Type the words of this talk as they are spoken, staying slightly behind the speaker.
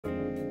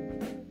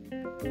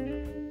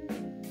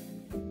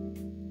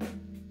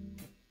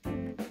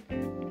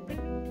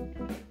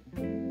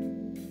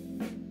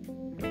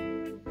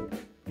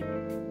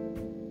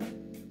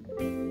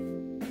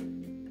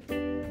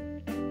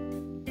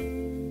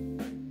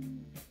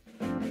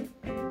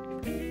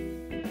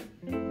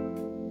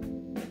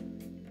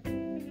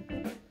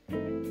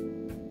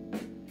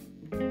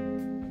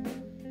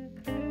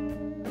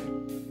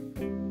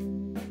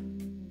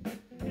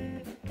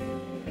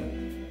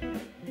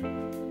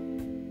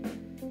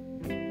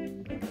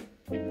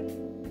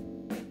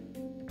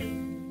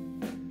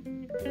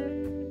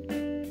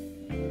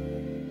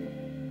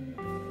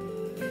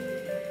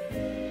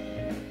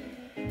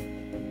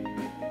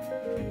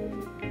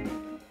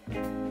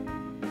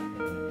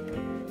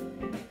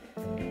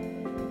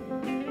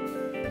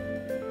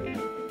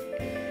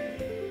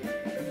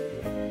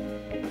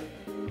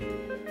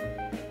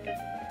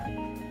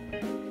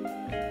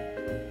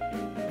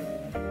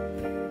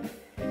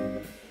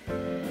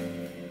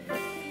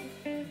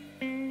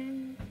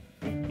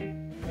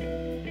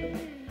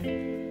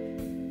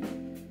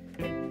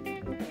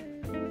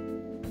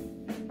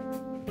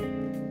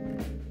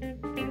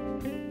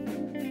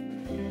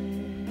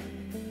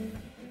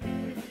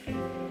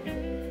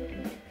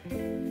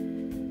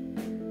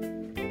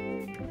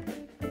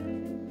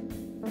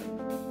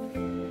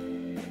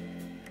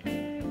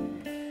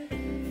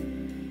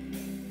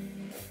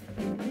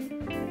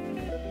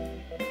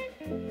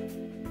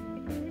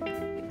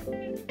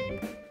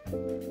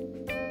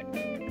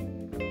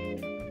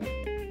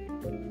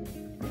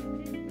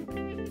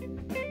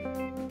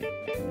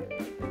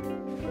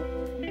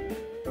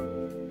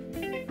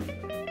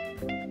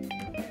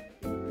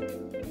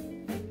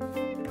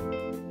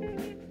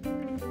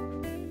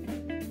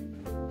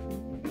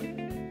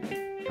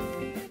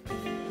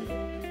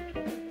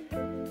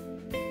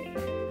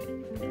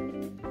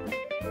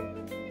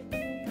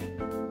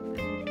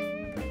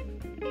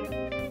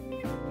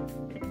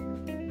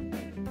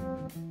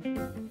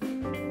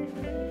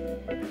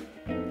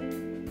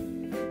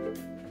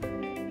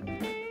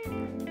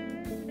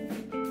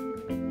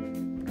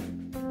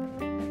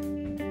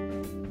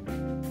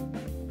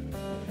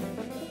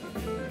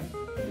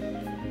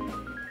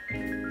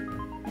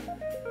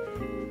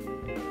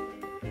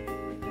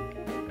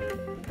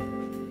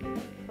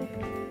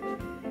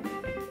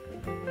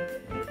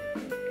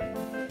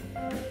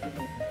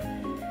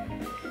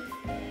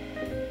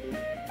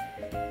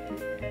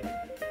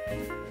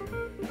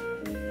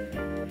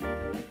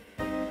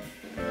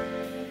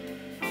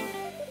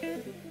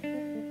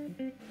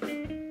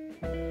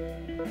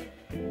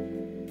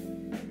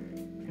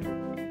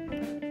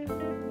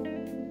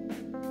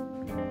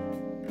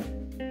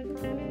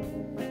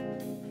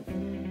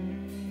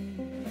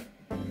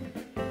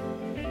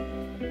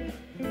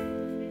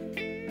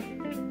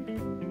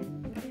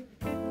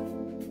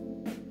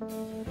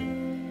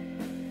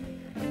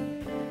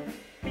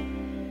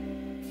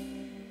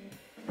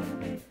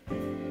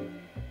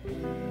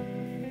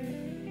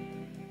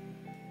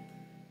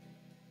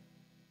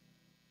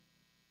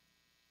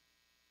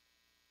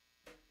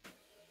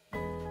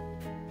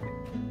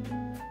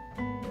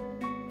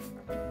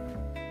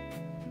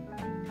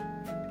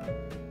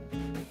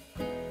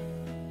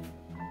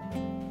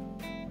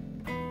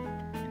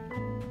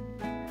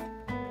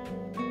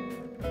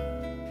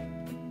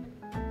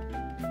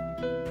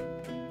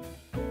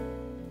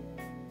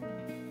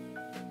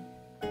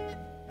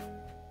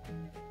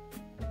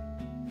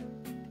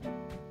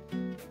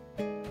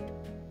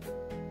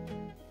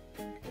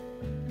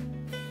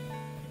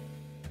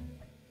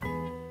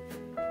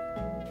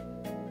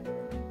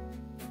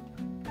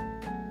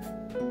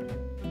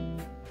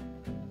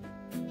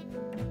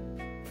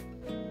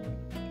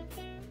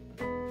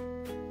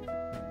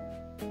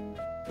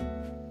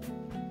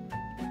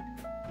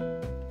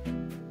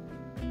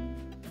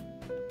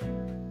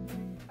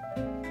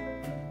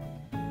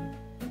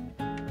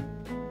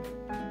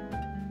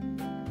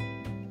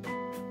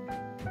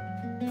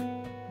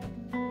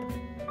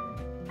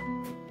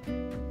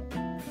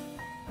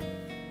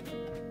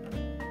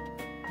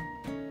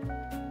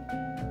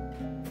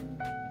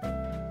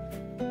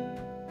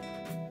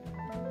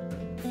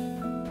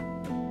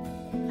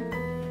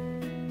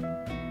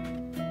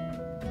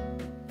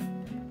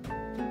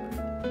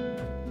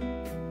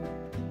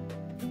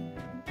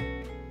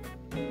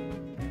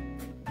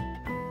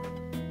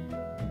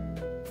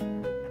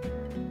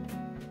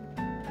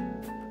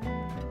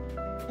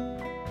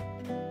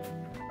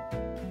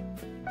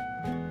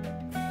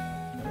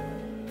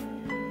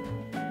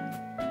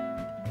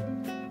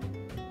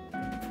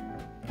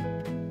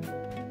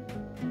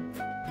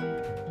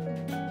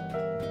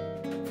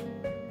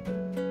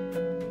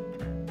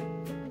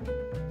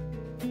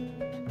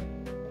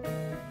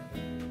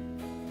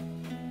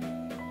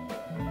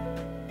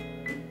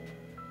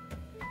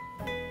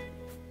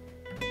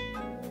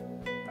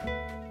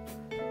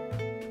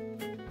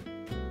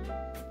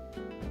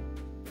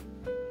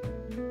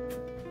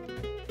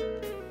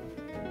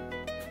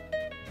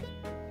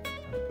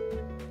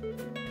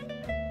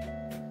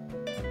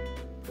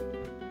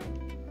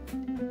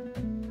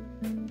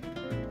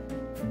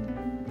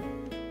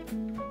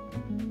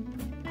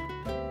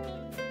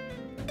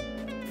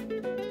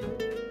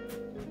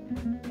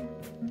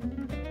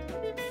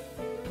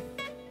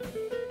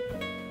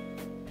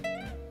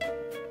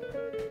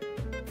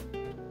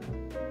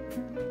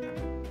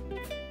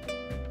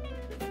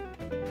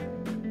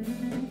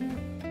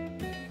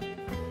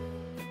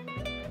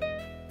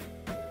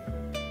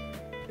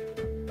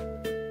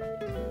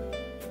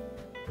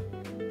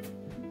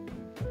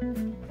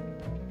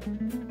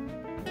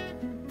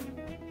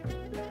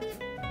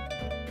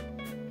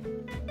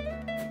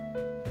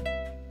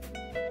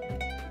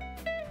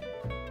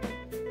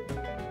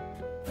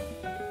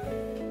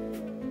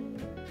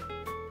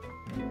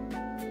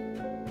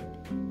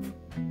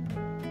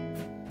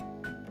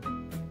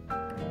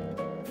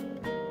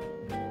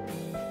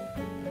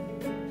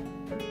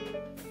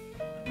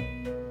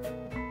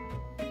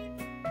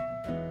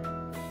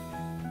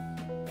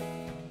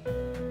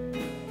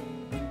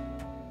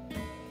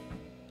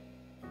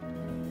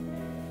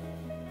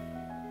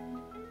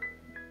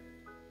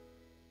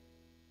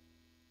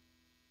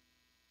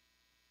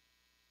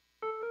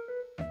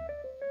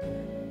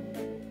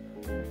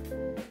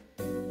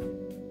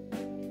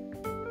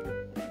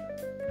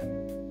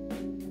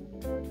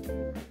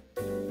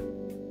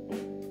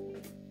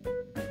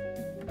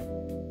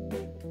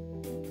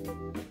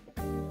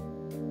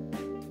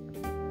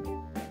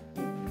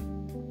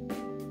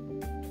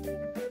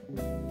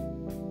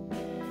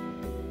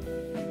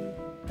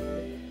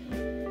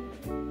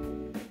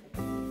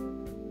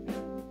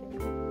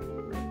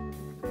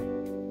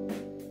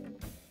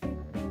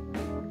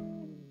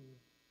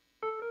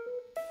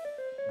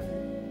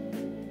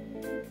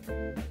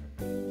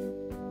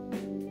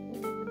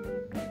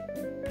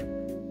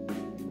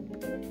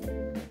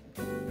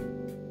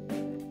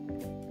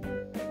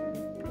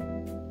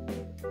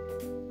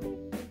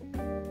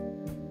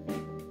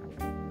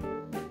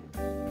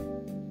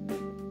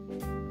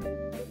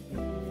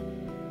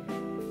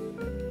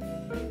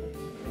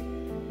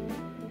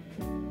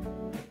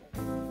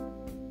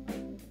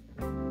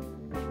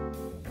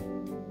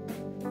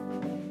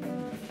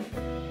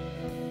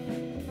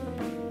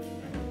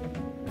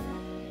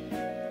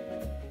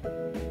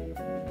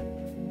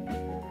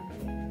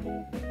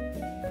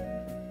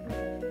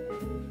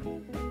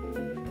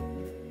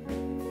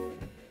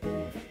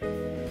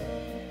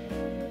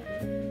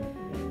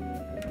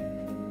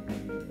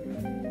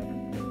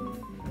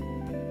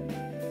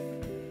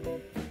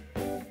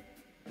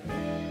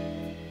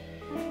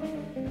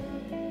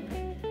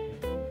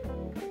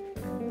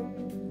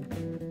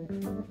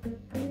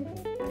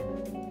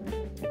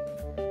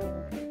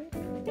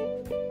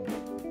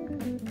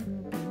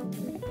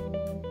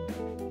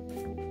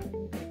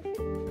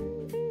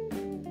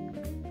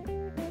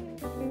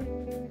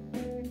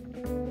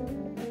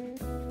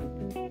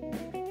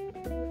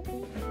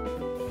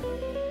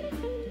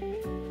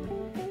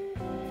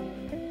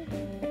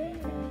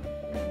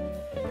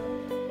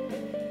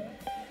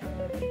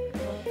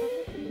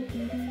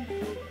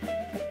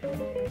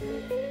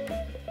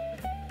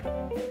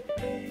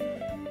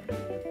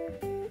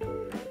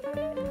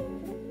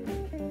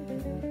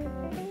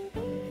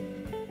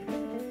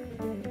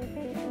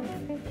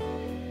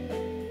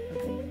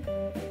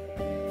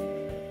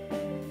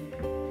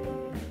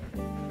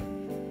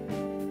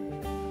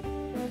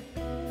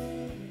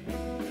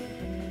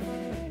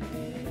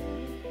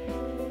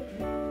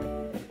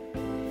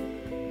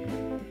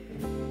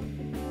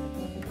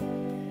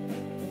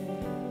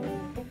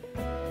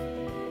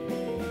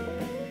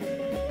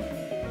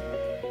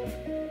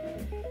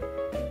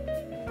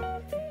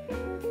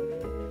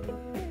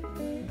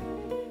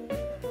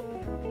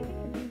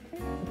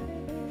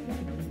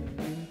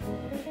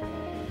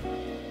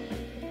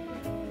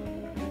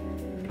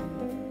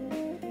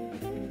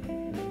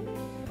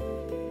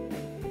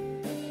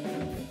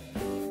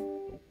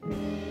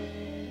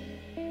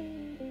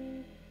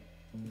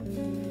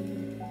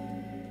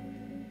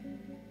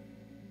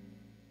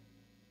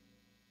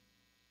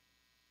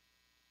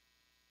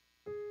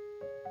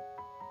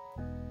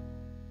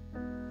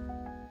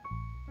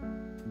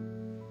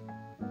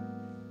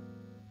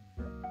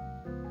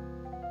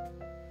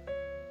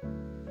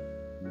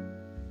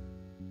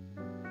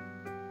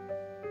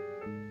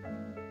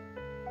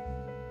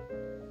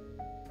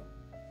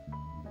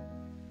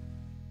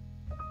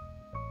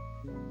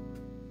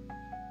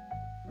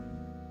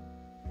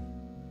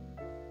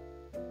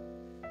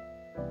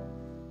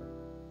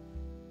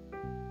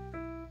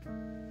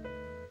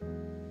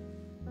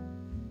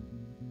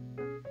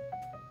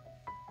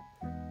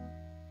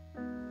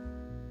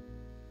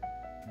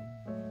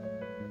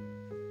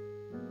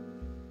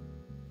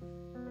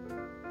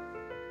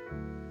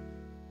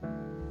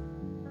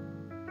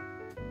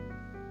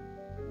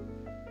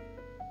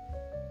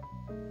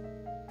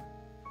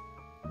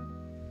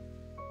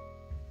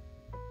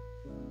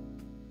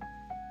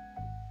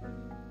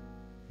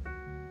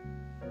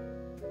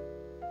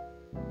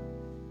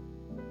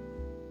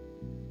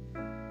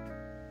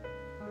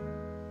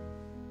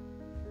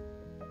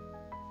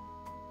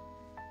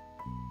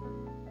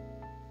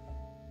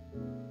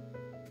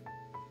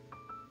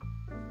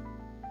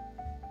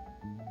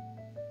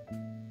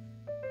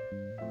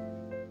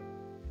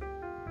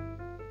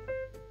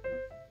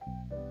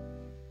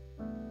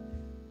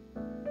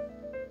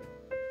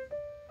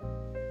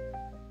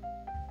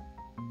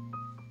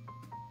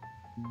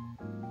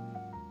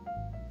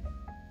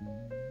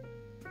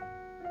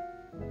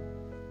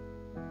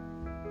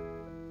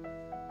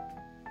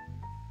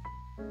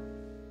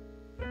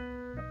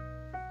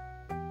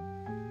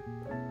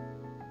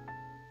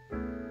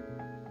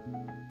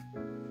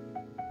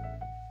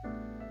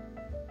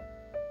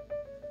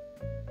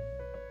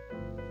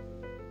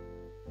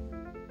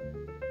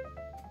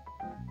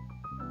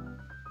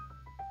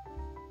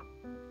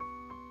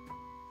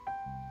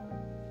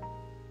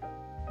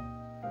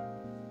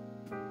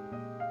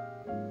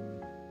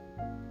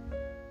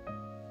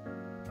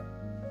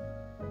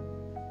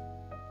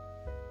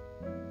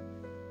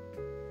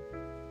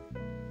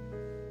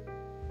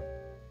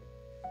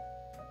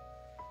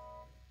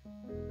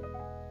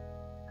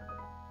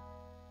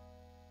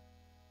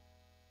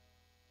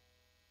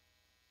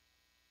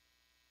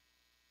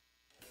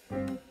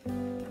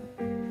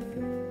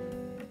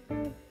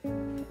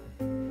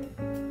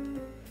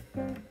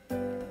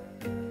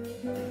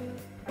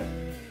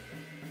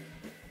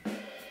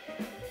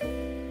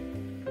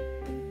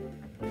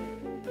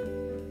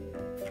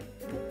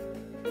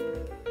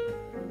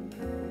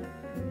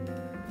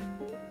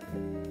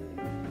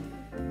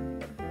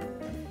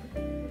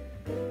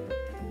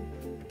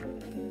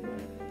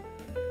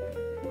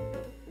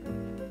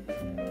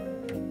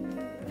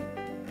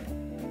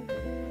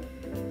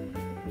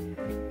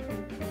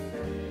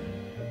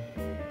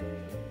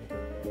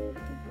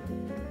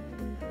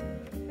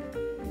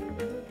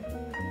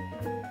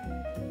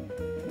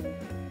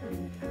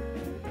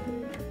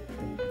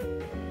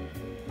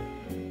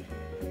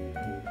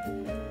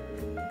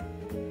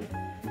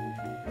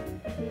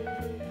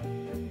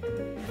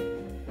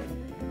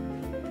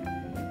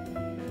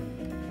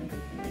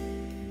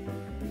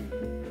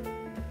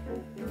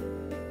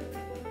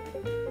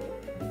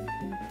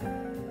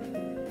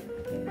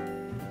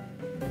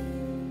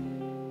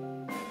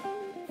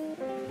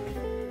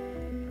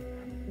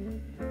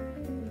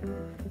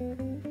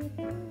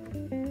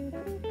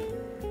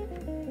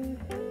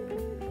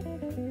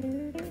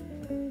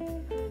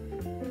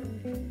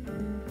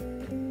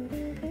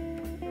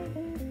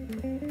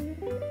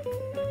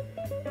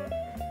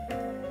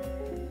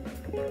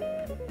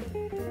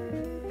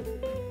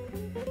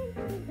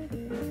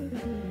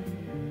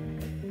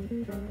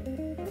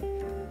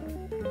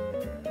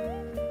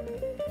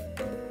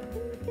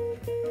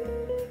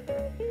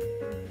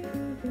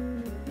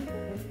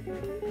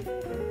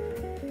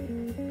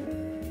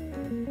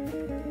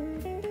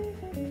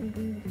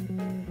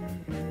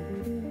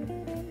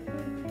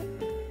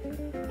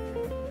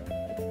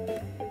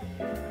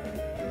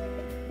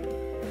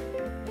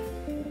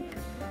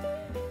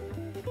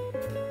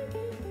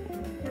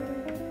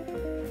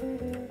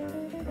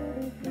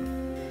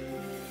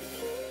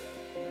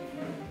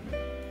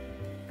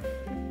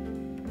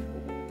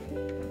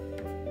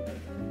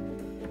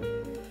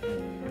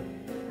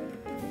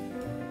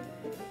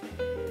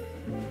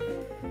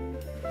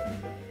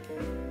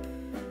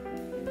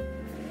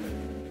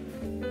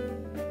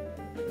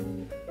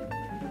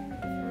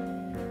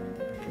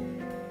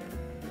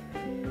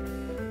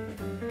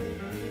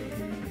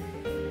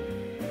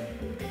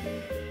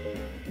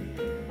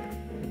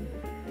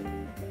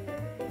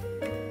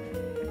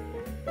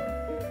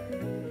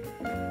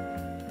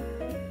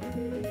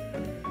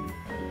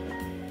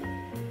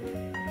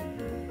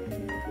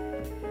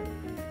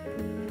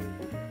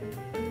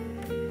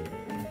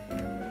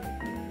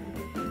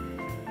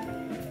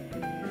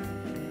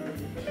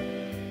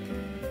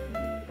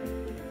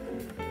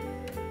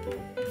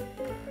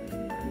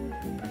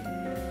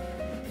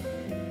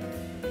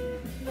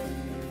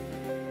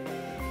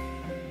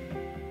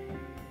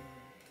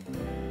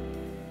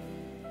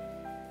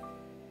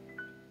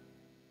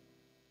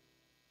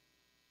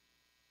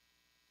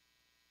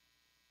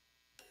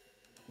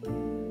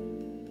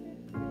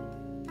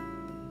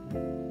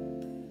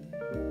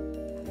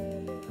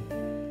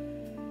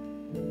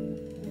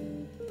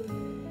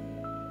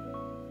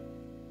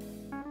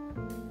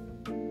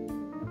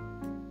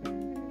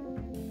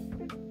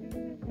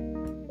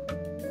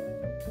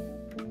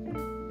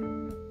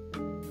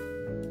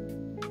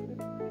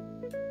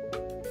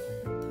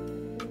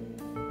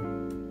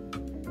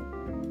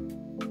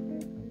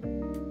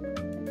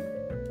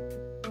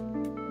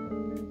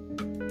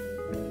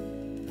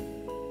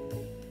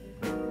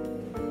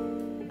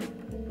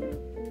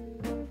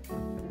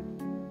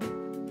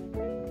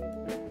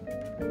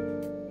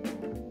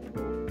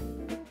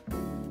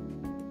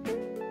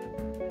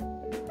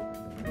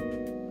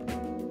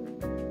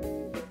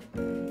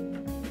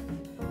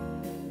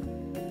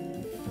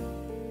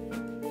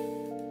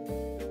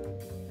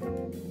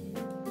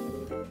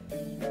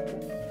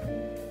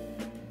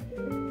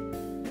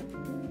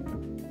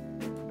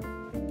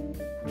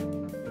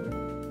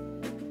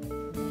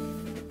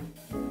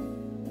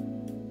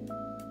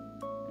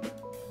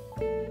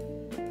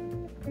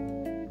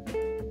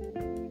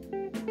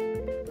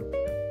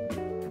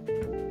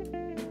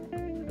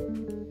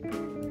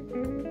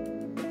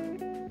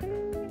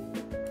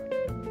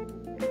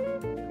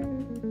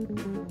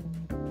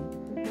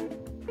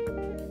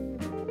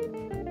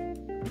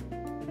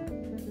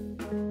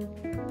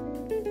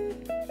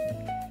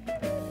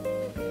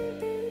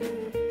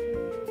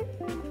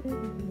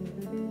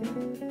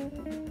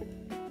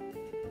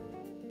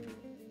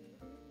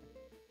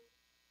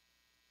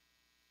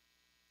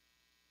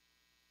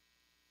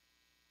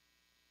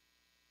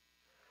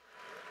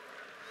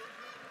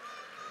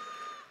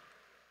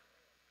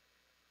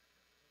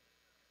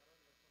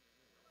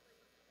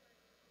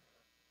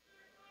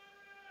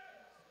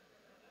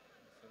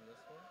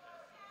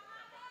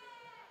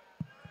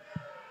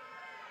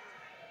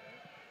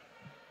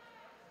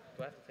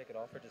Do I have to take it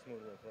off or just move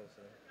a little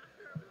closer?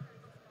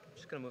 I'm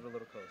just gonna move it a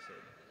little closer.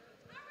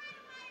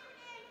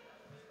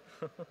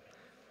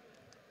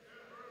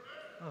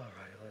 All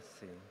right, let's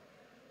see.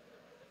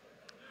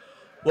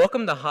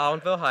 Welcome to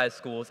Hahnville High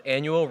School's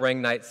annual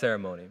Ring Night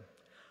ceremony.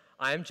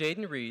 I am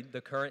Jaden Reed, the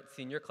current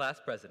senior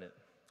class president,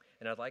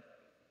 and I'd like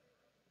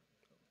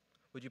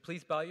Would you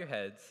please bow your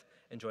heads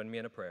and join me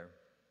in a prayer?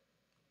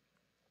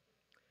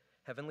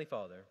 Heavenly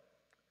Father,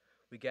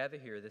 we gather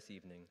here this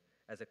evening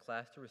as a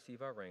class to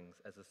receive our rings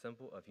as a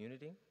symbol of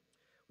unity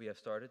we have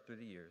started through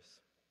the years.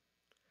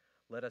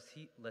 Let's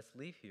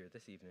leave here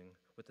this evening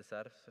with the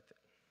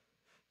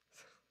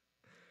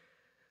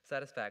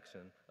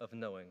satisfaction of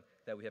knowing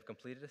that we have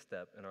completed a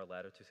step in our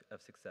ladder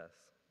of success.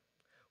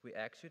 We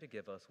ask you to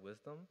give us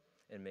wisdom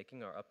in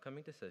making our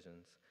upcoming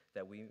decisions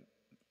that we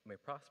may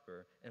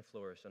prosper and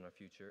flourish in our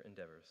future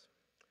endeavors.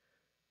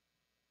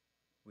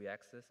 We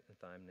ask this in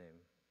thy name.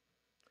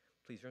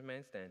 Please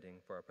remain standing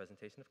for our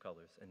presentation of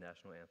colors and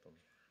national anthem.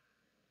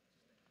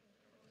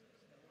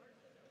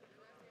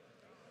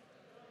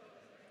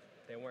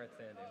 They weren't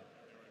standing.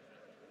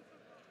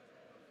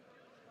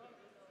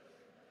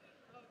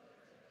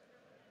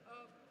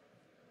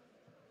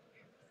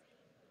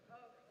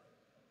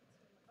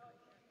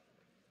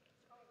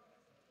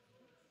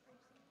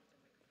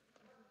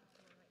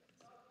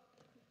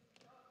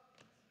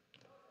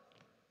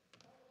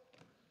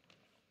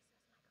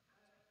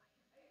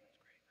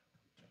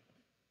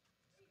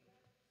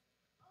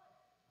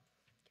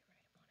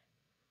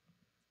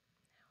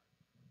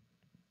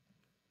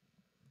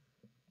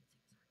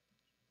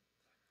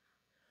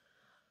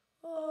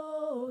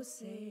 Oh,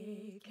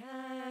 say,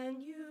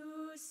 can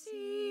you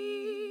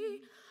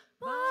see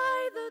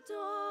by the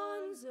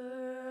dawn's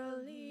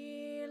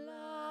early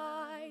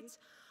light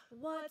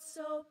what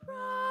so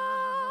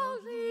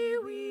proudly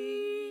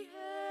we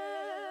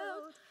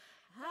hailed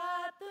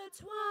at the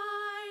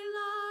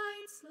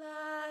twilight's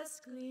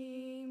last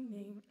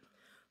gleaming,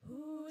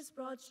 whose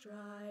broad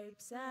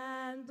stripes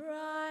and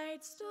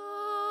bright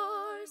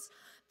stars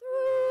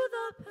through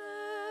the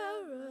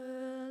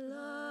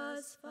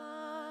perilous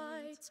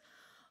fight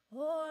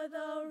o'er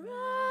the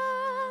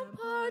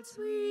ramparts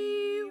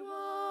we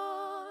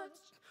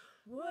watched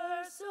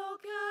were so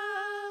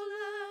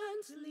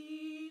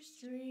gallantly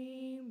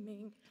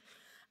streaming,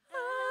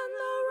 and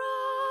the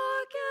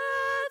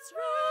rocket's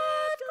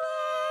red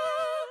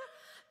glare,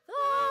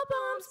 the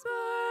bombs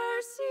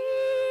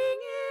bursting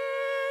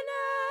in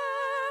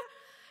air,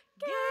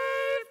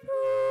 gave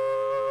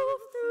proof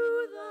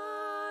through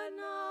the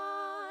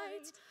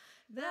night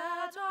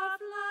that our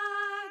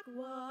flag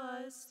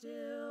was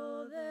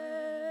still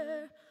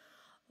there.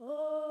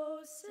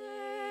 Oh,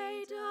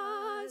 say,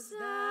 does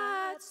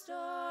that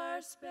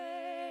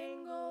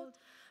star-spangled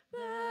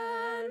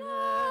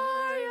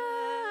banner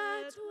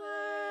yet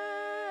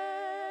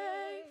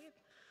wave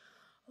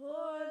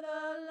o'er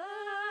the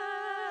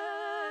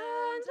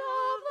land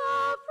of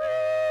the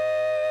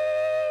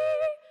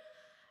free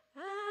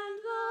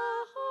and the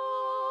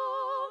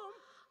home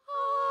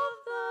of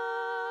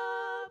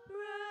the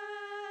brave?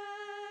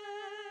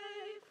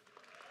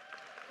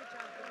 Good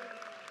job.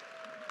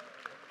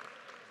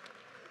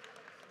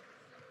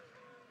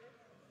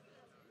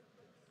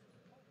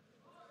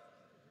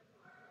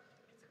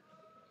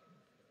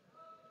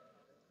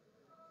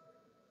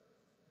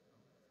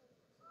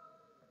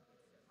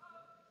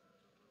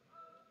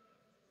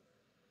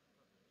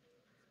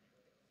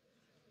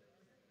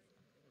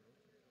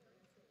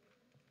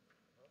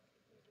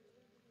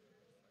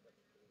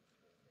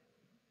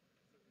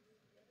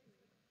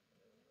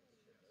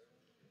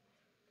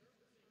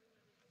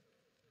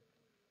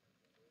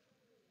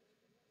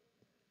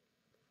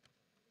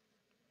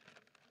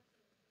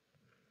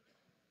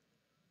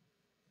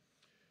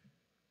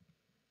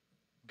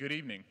 Good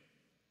evening,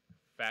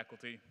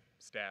 faculty,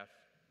 staff,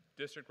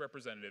 district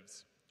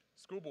representatives,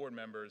 school board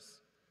members,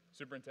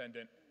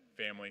 superintendent,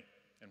 family,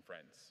 and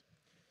friends.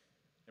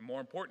 And more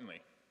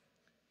importantly,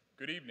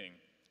 good evening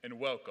and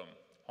welcome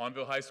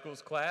Hahnville High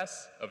School's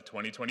class of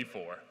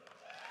 2024.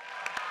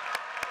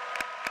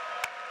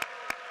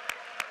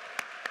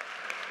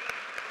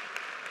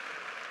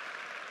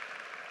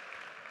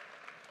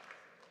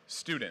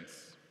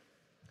 Students,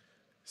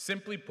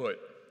 simply put,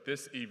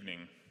 this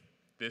evening,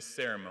 this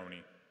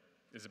ceremony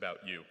is about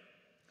you.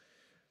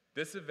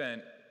 This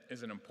event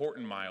is an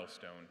important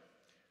milestone,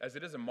 as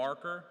it is a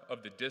marker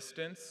of the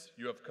distance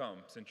you have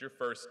come since your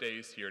first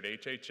days here at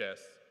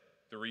HHS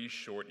 3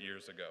 short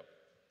years ago.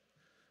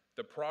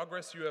 The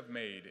progress you have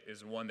made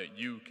is one that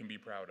you can be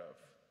proud of.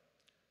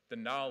 The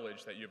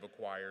knowledge that you have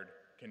acquired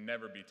can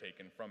never be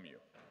taken from you.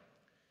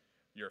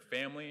 Your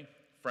family,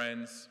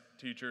 friends,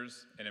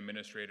 teachers, and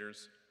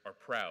administrators are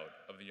proud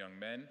of the young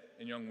men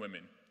and young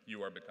women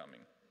you are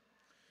becoming.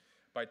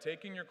 By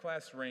taking your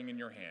class ring in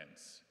your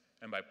hands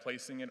and by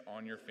placing it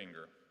on your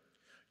finger,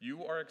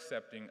 you are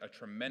accepting a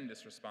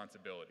tremendous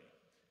responsibility,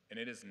 and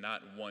it is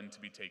not one to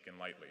be taken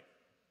lightly.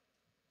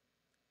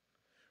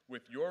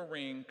 With your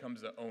ring comes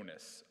the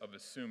onus of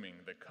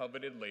assuming the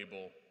coveted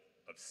label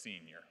of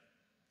senior.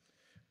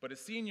 But a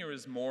senior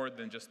is more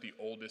than just the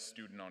oldest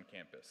student on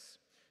campus.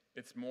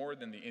 It's more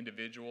than the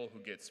individual who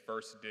gets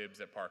first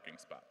dibs at parking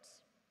spots.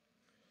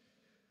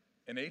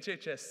 An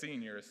HHS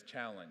senior is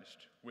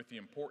challenged with the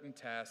important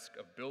task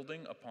of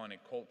building upon a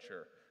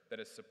culture that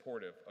is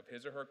supportive of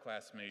his or her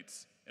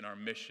classmates and our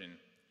mission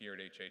here at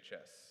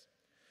HHS.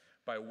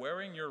 By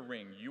wearing your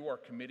ring, you are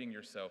committing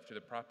yourself to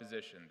the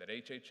proposition that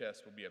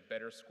HHS will be a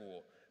better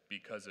school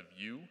because of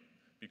you,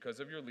 because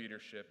of your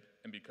leadership,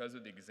 and because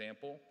of the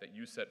example that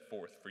you set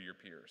forth for your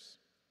peers.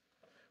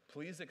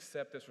 Please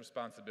accept this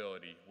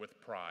responsibility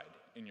with pride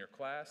in your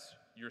class,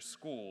 your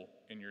school,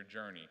 and your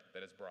journey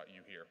that has brought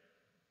you here.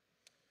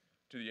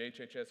 To the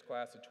HHS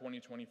class of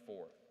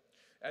 2024,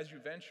 as you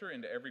venture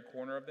into every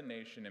corner of the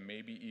nation and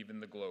maybe even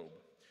the globe,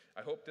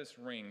 I hope this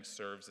ring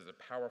serves as a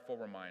powerful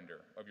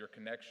reminder of your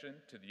connection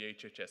to the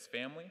HHS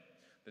family,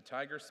 the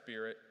Tiger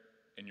spirit,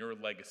 and your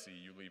legacy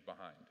you leave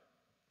behind.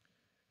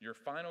 Your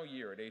final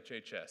year at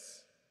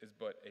HHS is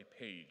but a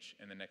page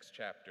in the next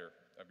chapter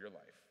of your life.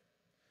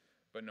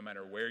 But no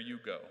matter where you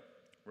go,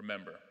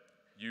 remember,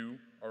 you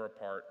are a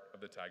part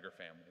of the Tiger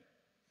family.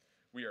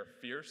 We are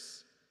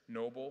fierce,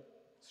 noble,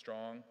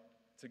 strong,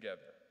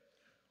 together.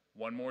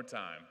 One more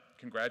time,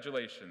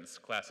 congratulations,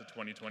 class of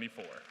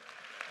 2024.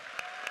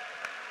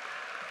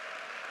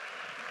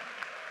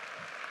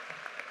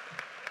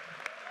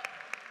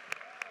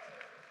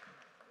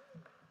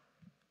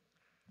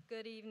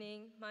 Good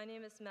evening. My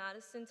name is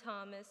Madison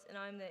Thomas, and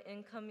I'm the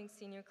incoming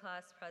senior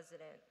class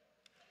president.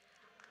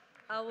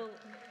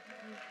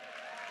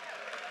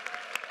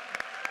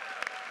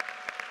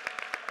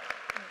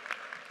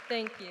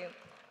 Thank you.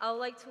 I would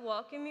like to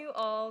welcome you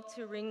all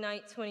to Ring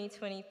Night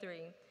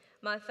 2023.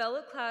 My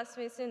fellow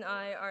classmates and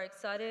I are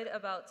excited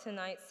about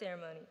tonight's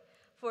ceremony,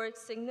 for it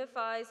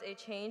signifies a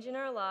change in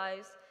our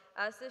lives.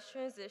 As this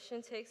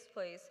transition takes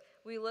place,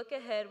 we look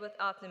ahead with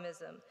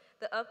optimism.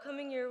 The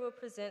upcoming year will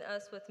present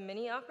us with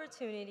many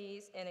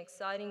opportunities and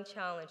exciting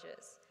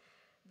challenges.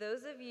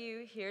 Those of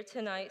you here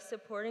tonight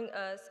supporting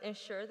us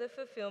ensure the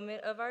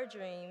fulfillment of our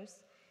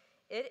dreams.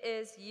 It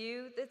is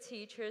you, the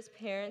teachers,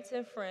 parents,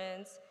 and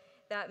friends,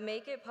 that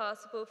make it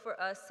possible for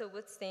us to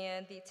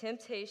withstand the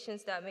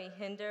temptations that may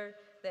hinder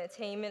the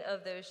attainment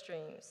of those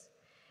dreams.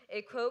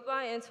 A quote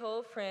by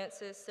Anatole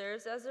France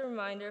serves as a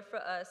reminder for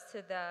us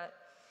that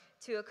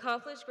to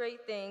accomplish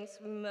great things,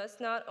 we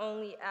must not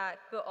only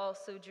act, but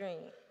also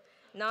dream.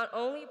 Not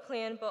only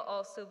plan, but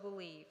also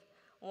believe.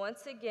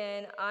 Once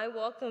again, I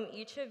welcome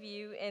each of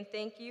you and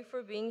thank you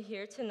for being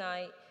here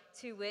tonight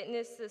to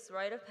witness this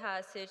rite of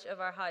passage of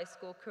our high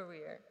school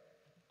career.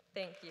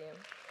 Thank you.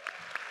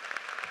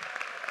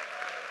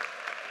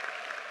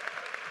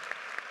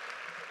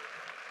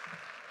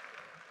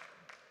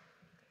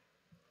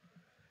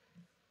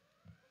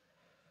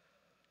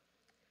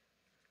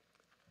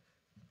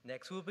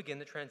 Next, we will begin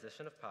the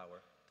transition of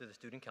power to the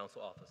student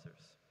council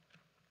officers.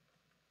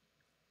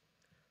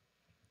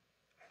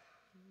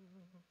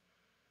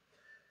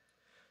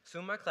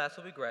 Soon my class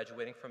will be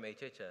graduating from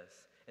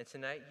HHS, and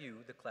tonight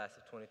you, the class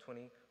of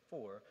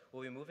 2024,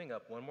 will be moving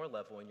up one more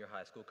level in your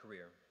high school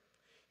career.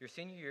 Your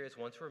senior year is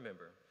one to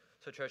remember,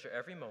 so treasure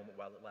every moment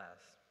while it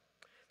lasts.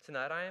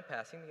 Tonight I am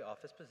passing the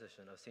office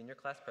position of senior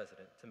class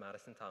president to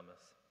Madison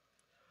Thomas.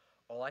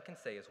 All I can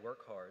say is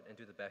work hard and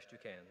do the best you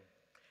can.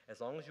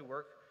 As long as you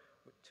work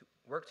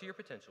to your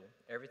potential,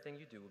 everything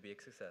you do will be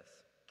a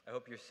success. I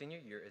hope your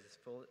senior year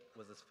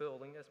was as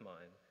fulfilling as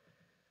mine.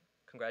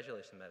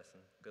 Congratulations, Madison.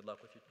 Good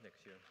luck with you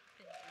next year.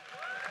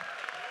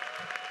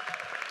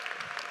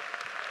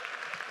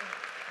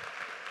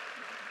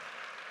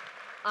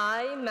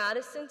 I,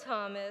 Madison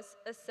Thomas,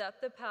 accept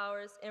the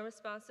powers and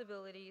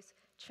responsibilities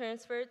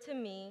transferred to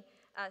me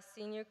as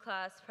senior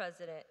class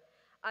president.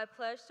 I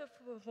pledge to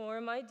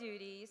perform my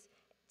duties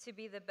to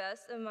be the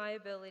best of my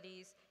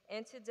abilities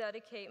and to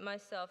dedicate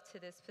myself to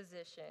this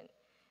position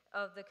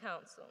of the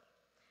council.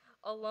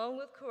 Along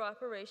with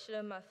cooperation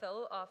of my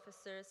fellow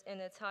officers and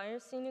the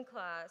entire senior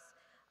class,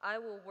 I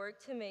will work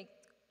to make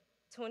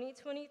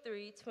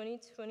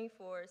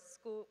 2023-2024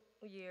 school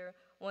year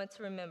one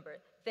to remember.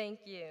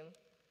 Thank you.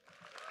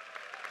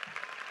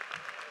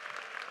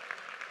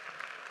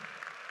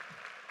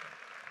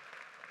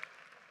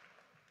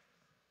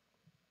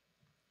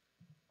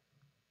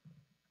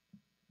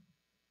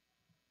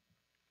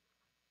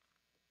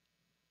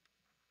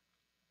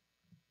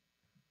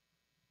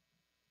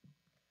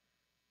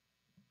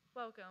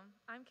 Welcome.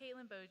 I'm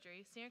Caitlin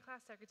Beaudry, Senior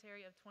Class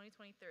Secretary of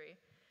 2023.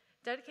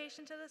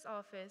 Dedication to this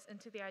office and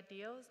to the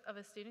ideals of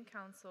a student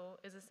council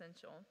is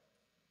essential.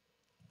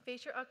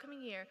 Face your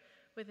upcoming year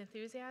with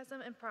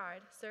enthusiasm and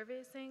pride,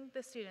 servicing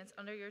the students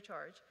under your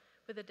charge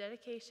with the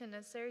dedication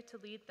necessary to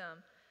lead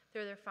them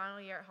through their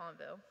final year at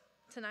Hahnville.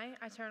 Tonight,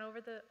 I turn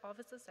over the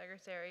office of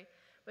Secretary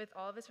with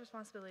all of its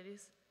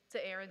responsibilities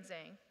to Aaron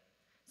Zhang.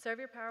 Serve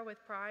your power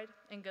with pride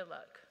and good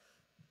luck.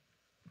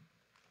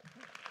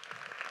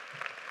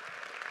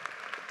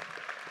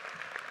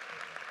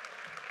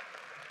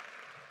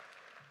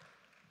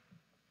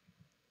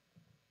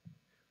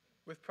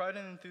 With pride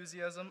and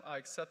enthusiasm, I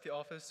accept the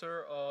office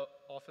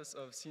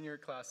of Senior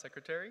Class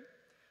Secretary.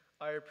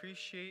 I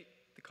appreciate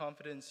the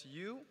confidence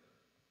you,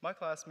 my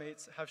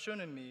classmates, have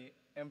shown in me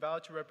and vow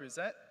to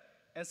represent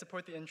and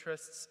support the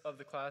interests of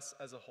the class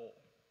as a whole.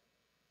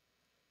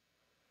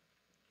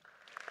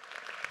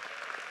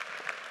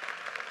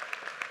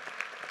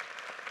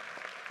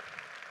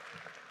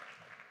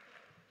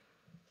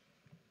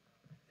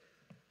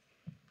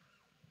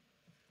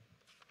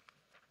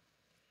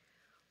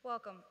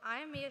 Welcome. I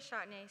am Mia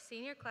Chotney,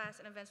 Senior Class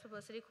and Events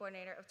Publicity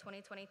Coordinator of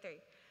 2023.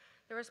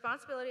 The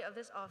responsibility of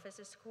this office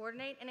is to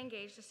coordinate and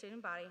engage the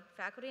student body,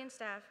 faculty and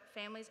staff,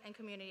 families, and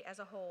community as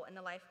a whole in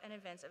the life and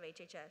events of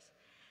HHS.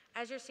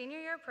 As your senior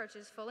year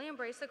approaches, fully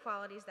embrace the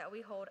qualities that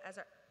we hold as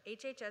our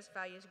HHS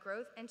values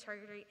growth,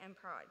 integrity, and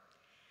pride.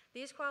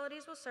 These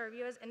qualities will serve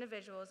you as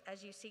individuals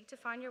as you seek to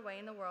find your way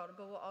in the world,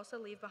 but will also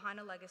leave behind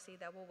a legacy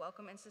that will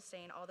welcome and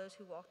sustain all those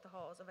who walk the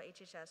halls of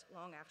HHS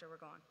long after we're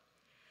gone.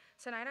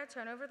 Tonight, I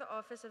turn over the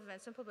Office of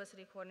Events and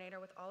Publicity Coordinator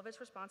with all of its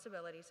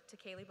responsibilities to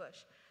Kaylee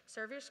Bush.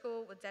 Serve your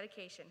school with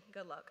dedication.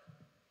 Good luck.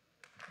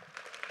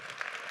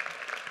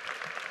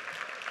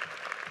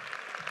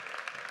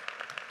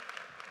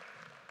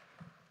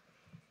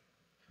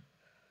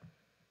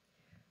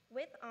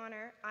 With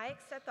honor, I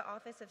accept the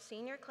office of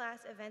Senior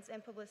Class Events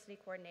and Publicity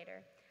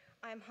Coordinator.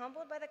 I am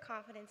humbled by the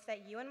confidence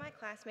that you and my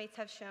classmates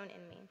have shown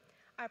in me.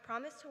 I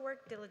promise to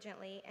work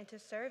diligently and to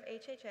serve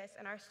HHS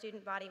and our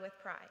student body with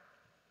pride.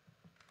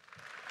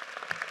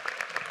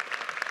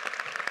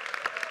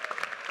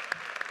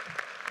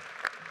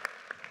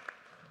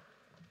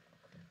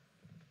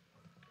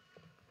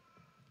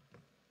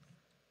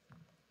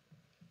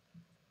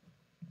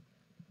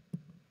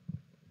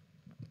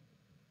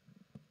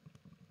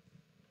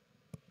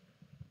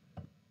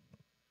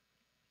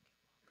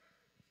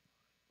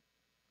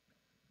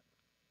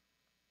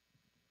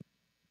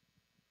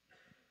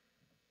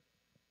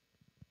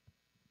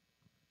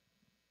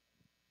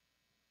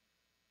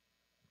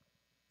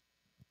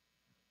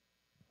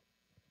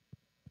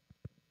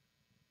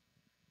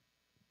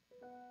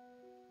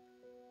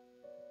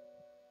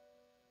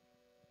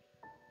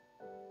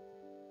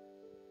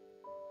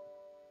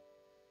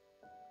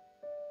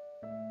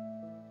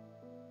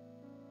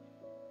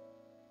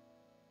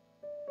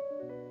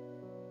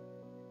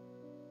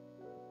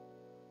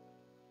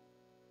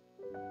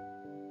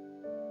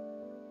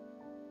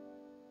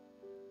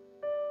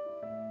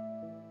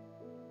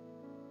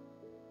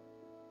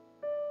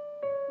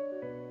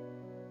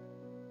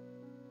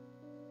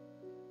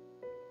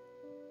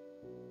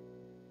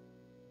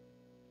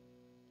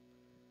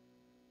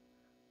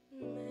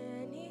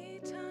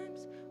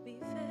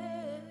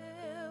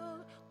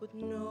 With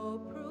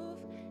no proof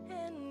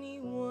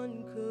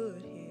anyone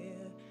could hear.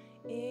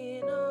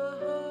 In our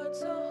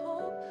hearts a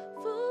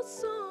hopeful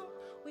song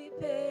we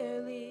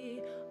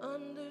barely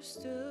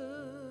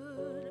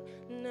understood.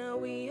 Now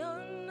we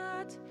are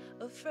not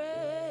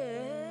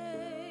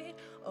afraid,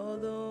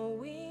 although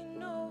we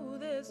know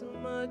there's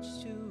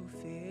much to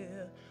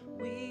fear.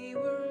 We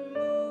were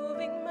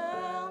moving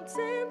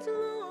mountains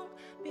long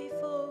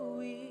before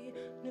we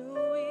knew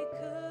we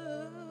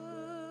could.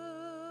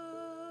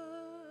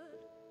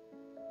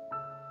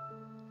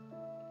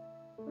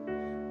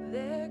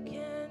 There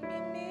can be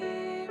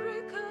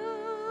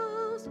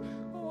miracles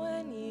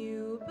when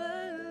you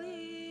believe.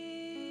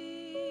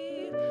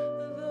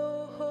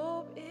 Though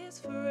hope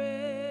is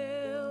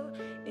frail,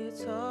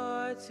 it's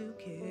hard to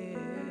kill.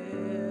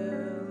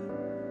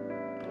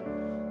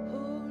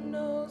 Who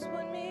knows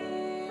what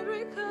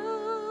miracles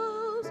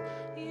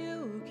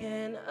you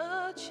can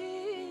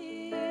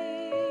achieve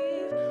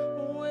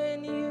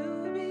when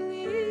you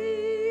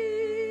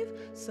believe?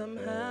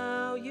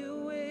 Somehow you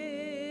will.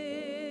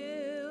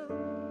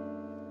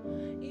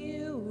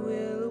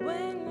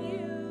 When you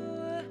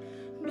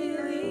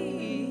believe.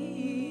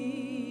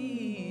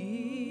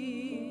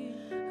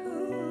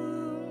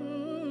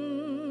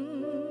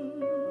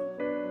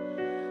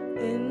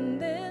 In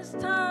this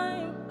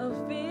time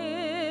of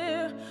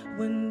fear,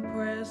 when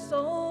prayer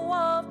so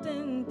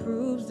often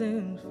proves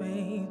in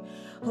vain,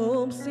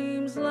 hope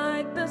seems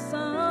like the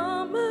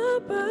summer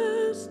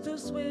burst too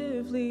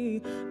swiftly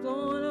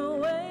blown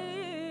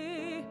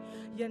away.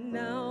 Yet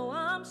now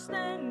I'm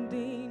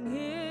standing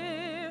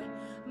here,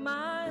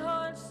 my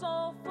heart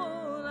so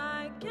full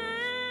I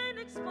can't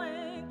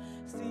explain,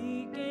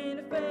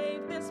 seeking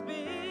faith and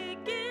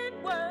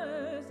speaking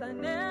words I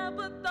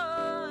never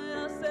thought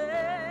I'd say.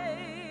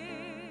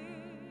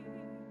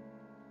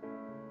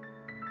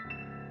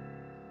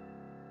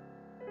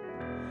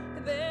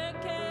 There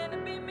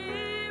can be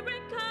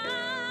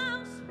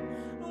miracles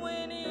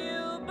when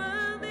you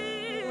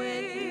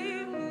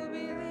believe.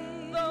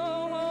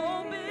 Though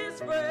hope is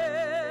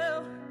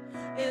frail,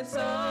 it's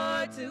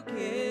hard to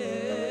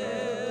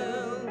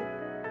kill.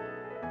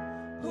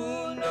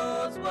 Who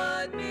knows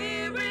what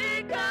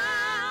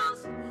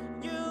miracles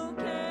you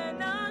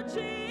can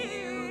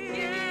achieve,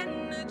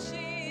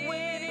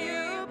 when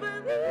you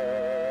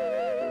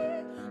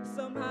believe.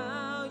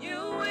 Somehow you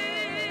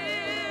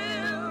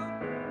will.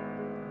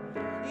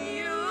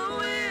 You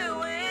will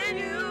when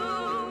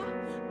you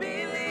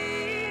believe.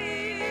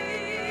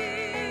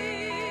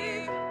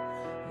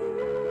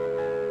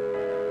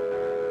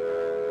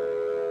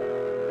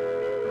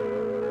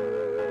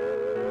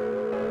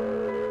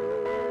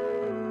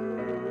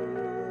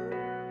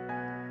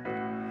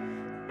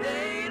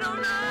 They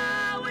don't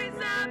always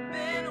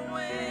happen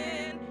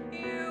when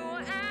you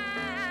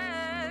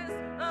ask,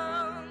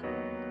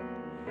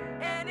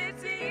 and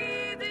it's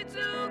easy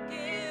to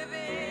give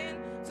in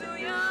to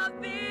your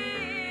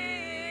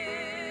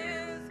fears.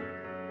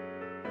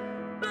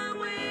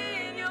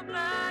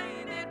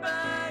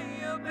 by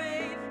your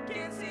pain,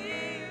 can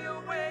see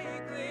your way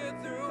clear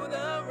through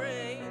the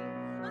rain.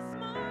 A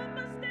small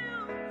but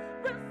still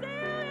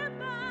resilient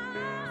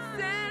mind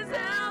says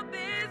help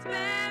is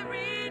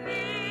very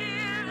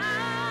near.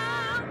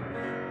 Oh,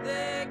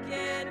 there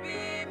can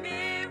be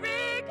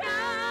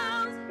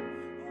miracles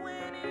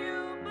when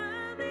you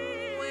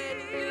believe. When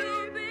you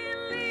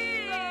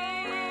believe,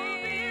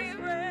 hope is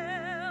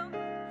real.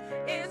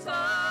 It's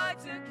hard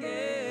to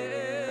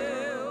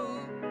kill.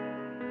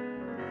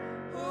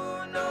 Who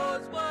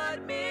knows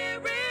what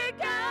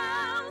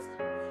miracles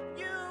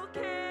you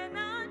can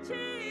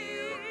achieve?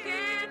 You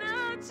can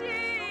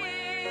achieve.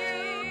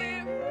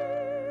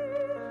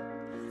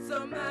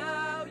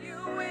 Somehow you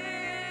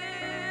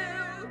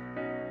will.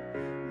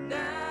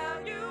 Now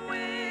you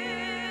will.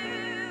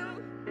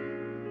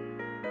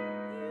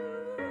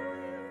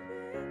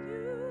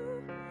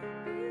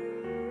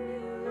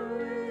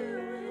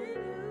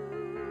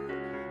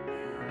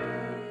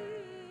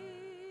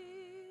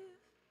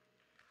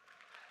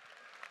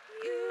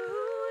 You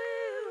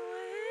will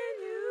when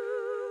you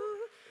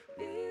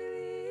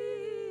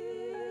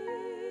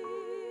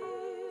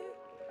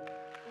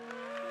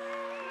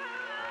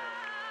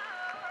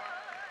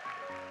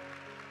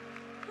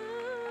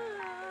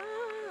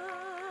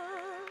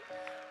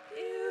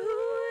You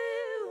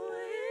will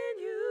when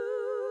you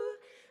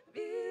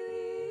believe.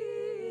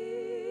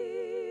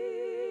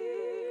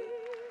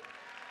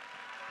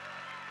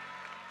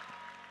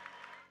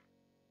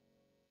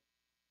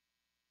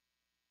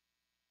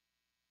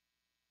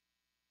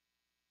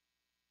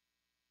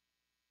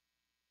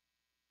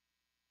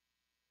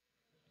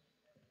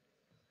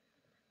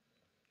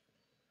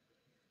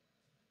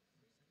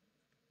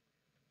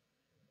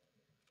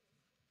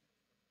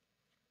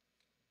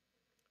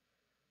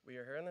 We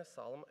are here on this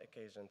solemn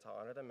occasion to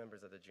honor the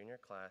members of the junior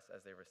class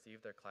as they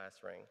receive their class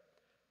ring,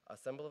 a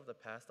symbol of the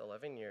past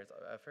 11 years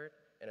of effort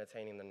in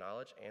attaining the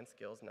knowledge and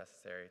skills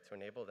necessary to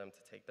enable them to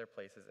take their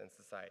places in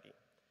society.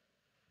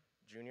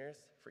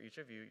 Juniors, for each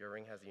of you, your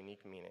ring has a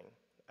unique meaning.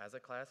 As a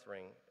class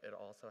ring, it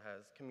also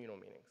has communal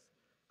meanings.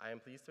 I am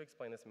pleased to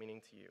explain this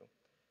meaning to you.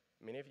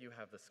 Many of you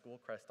have the school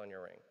crest on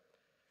your ring.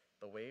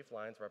 The waved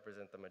lines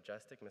represent the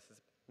majestic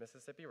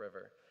Mississippi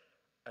River,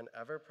 an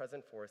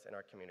ever-present force in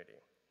our community.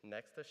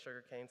 Next, the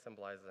sugarcane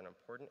symbolizes an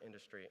important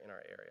industry in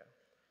our area.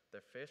 The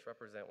fish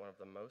represent one of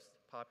the most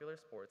popular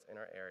sports in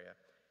our area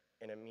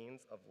and a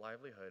means of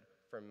livelihood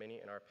for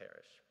many in our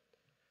parish.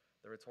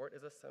 The retort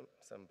is a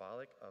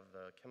symbolic of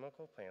the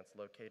chemical plants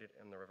located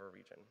in the river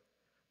region.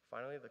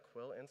 Finally, the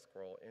quill and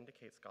scroll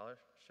indicate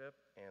scholarship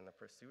and the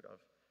pursuit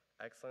of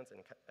excellence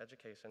in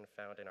education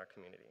found in our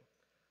community.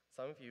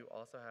 Some of you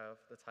also have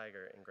the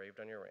tiger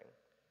engraved on your ring.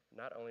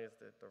 Not only is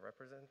it the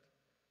representative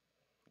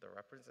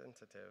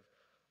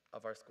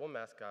of our school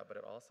mascot, but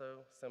it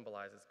also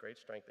symbolizes great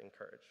strength and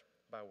courage.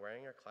 By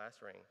wearing your class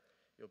ring,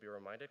 you'll be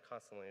reminded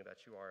constantly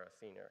that you are a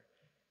senior,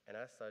 and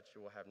as such,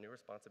 you will have new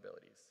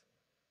responsibilities,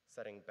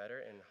 setting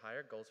better and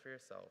higher goals for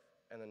yourself,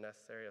 and the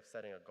necessary of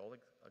setting a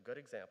good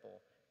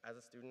example as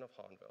a student of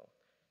Hahnville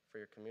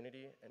for your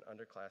community and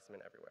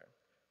underclassmen everywhere.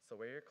 So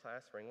wear your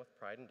class ring with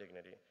pride and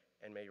dignity,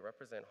 and may you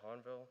represent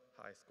Hahnville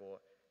High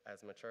School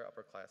as mature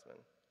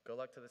upperclassmen.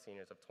 Good luck to the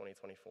seniors of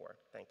 2024.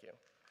 Thank you.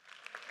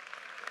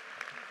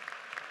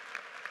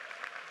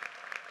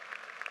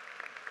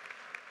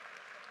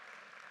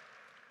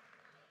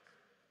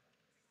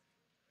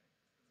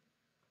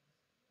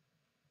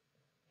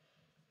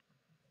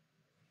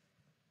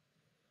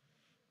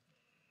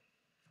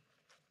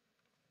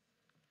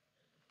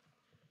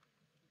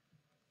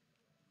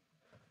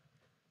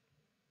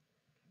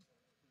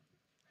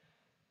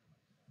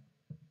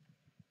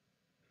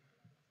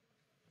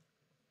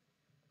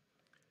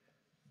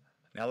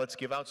 Now let's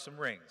give out some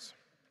rings.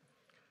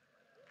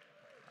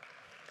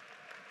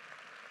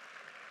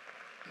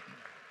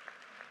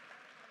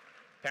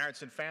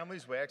 Parents and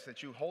families, we ask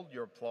that you hold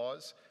your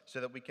applause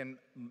so that we can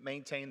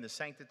maintain the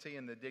sanctity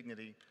and the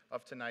dignity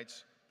of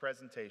tonight's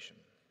presentation.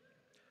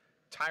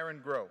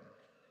 Tyron Grow.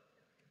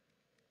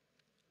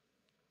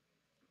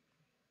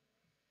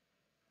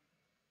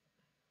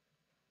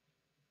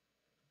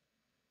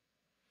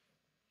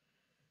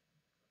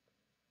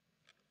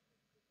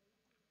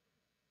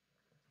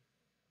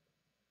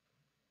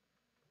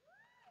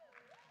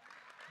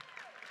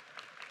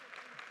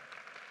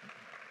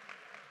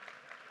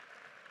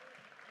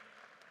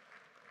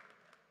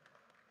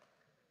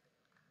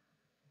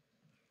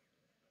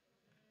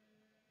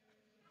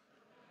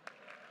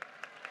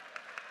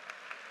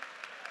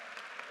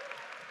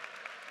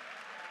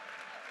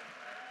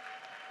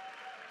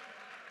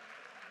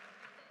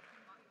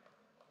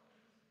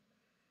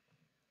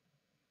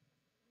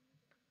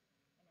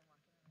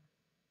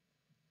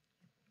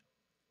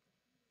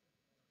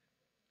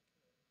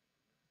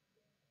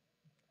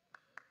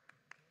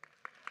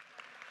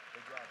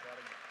 Good job,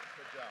 buddy.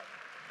 Good job.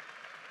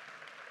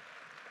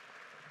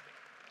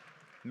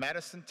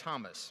 Madison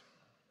Thomas.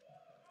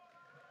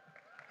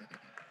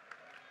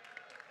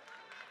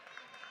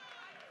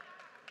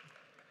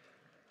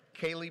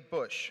 Kaylee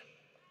Bush.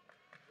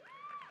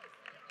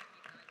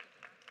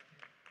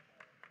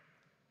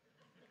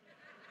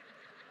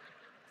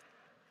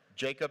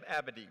 Jacob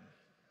Abadi.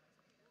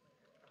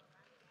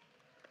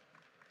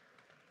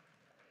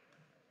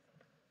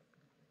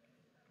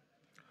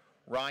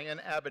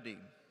 Ryan Abadi.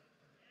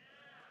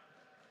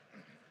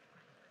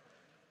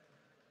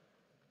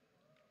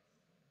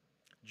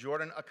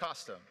 Jordan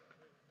Acosta.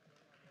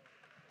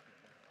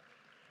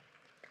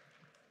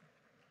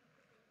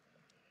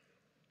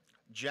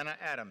 Jenna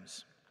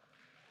Adams.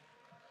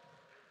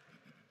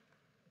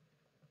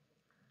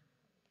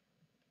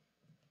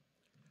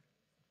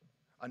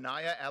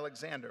 Anaya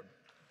Alexander.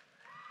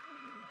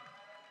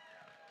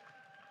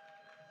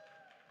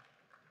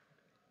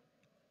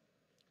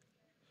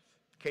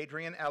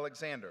 Kadrian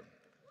Alexander.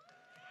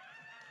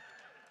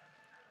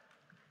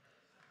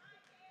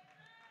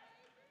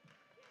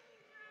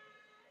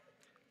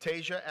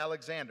 Tasia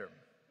Alexander.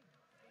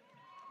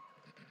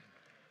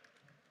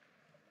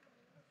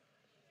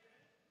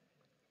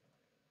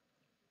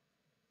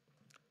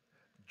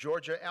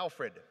 Georgia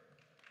Alfred.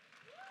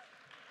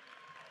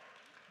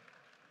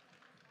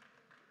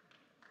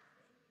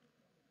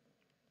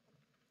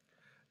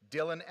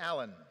 Dylan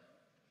Allen.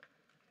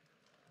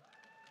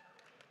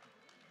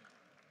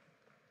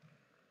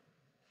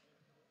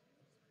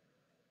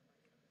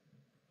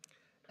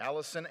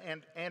 Allison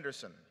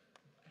Anderson.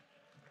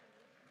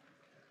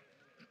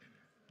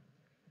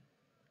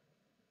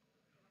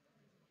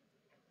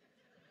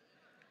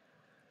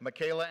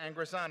 Michaela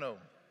Angrisano.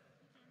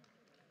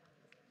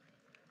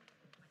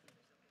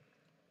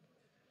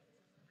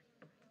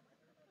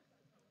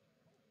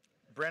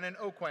 Brennan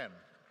Oquen.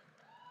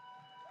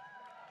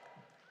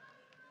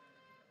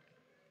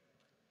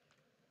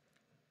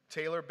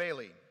 Taylor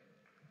Bailey.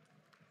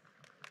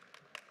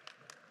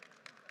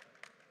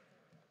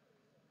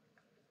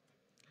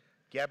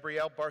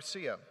 Gabrielle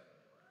Barcia.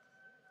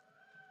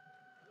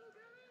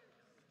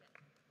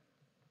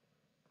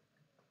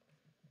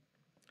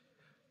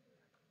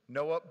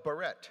 Noah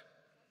Barrett.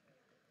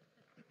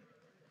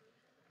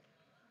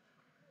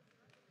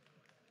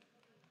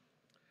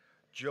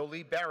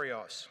 Jolie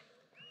Barrios.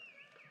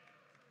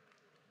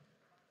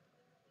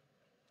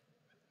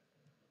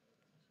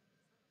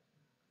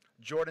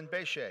 Jordan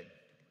Bechet.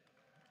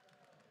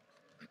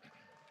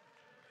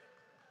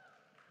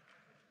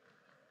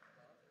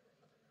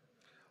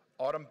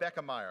 Autumn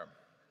Beckemeyer.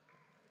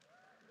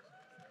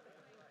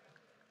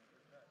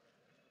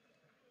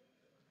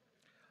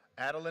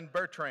 Adeline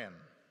Bertrand.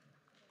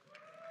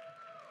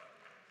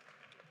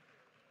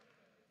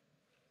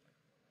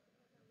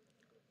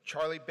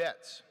 Charlie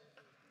Betts.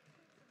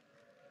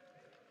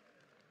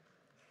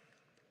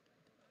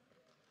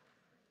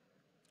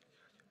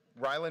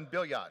 Rylan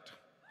Billiot.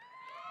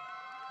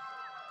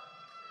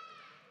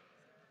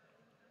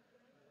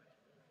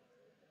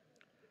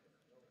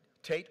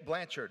 Tate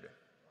Blanchard.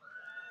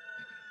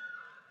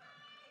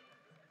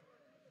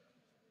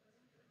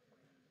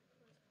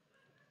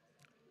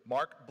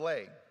 Mark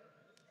Blay.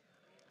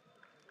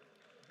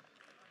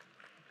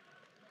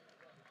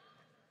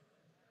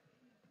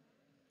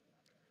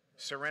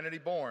 Serenity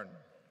Bourne.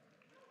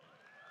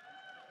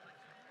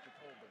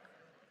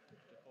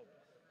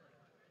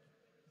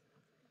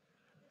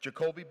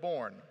 Jacoby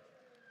Bourne.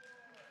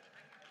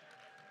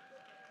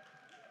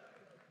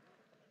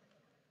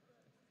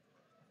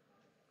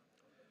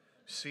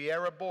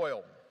 Sierra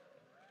Boyle.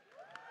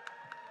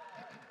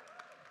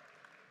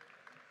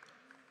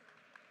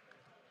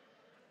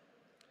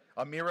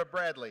 Amira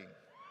Bradley.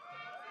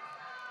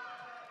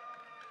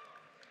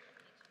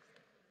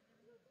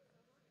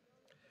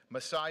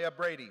 Messiah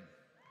Brady.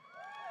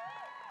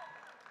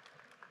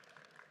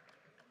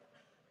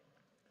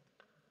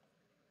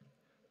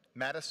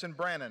 Madison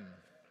Brannon.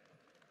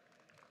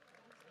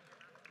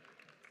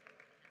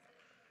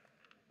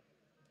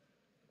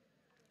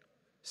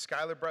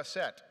 Skylar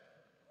Brissett.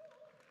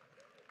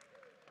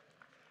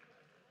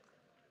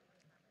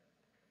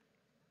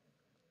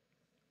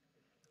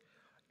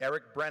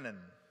 Eric Brennan.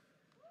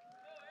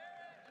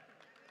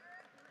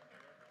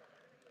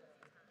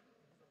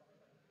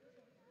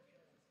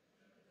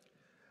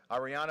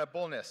 Ariana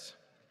Bullness.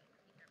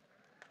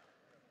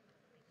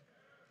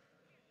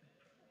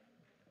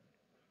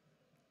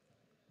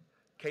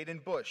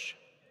 Caden Bush.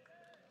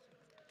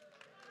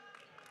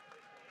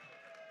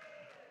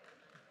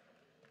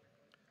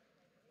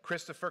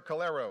 Christopher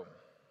Calero.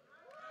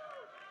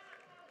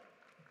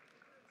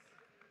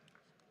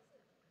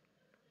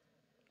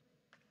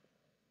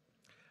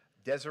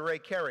 Desiree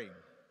Carey.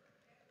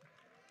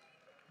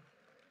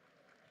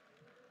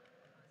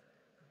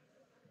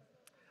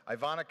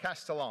 Ivana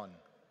Castellon.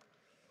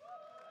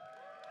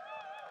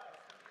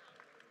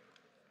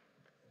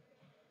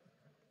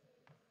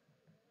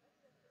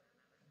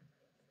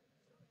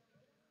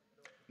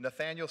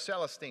 Nathaniel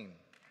Celestine.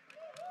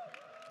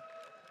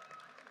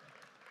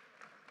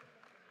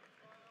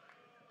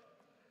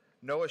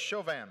 Noah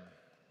Chauvin.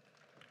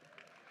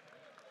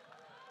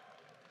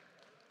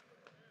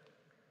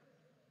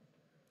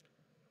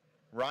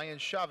 Ryan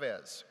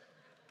Chavez.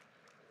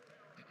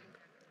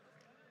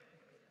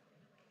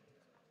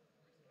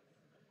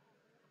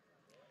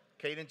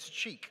 Cadence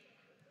Cheek.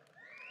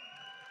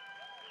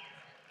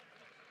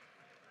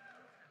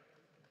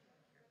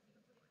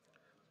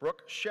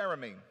 Brooke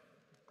Sheremy.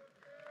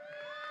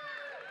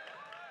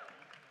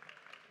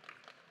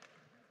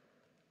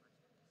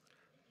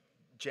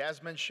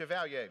 Jasmine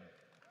Chevalier.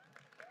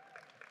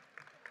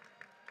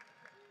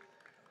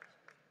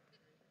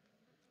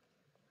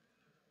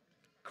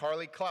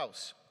 Carly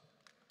Klaus.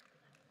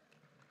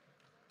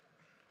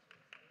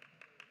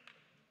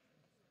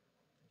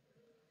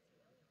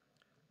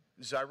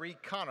 Zaire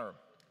Connor.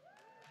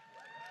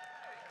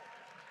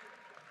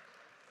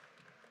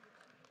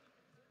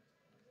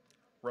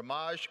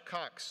 Ramaj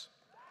Cox.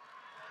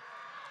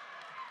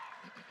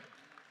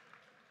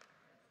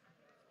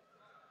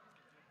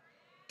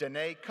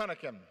 Danae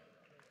Cunningham.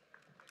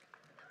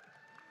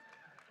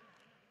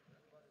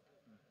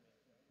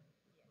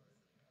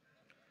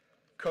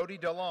 Cody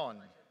DeLon.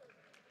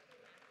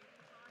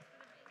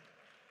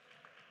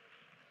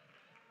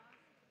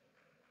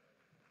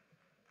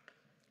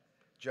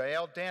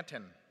 Jael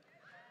Danton.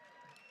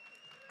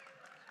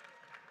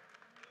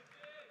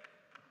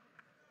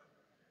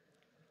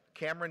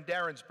 Cameron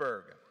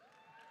Darrensburg.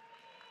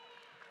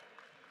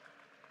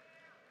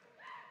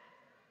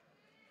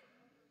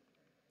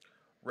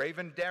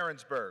 Raven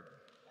Darrensburg.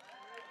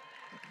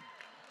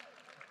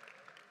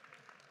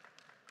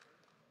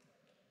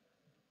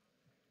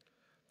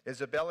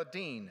 Isabella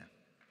Dean.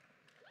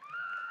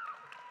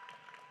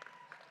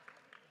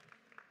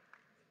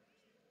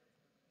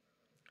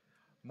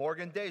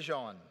 Morgan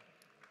Dejon.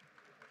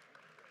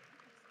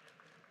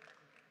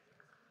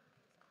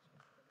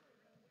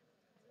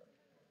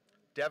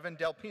 Devin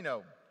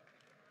Delpino.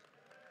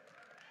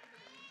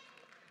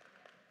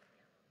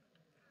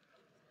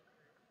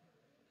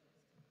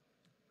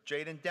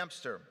 Jaden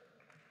Dempster.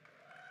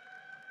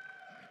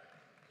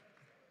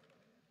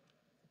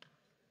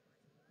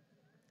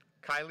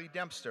 Kylie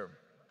Dempster.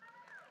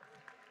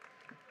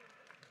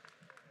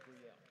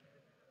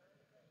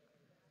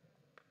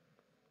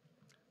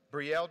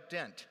 Brielle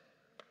Dent.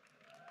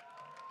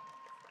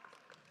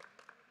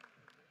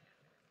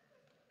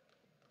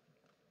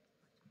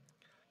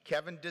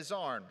 Kevin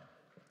Desarn.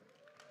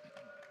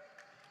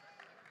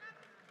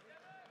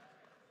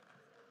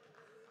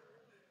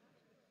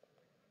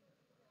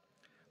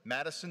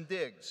 Madison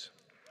Diggs.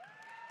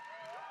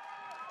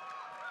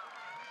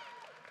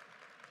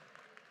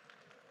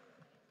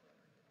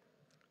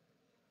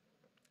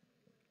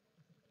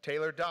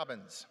 Taylor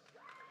Dobbins.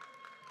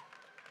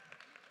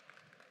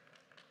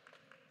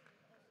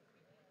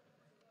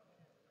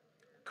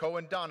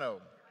 Cohen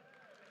Dono.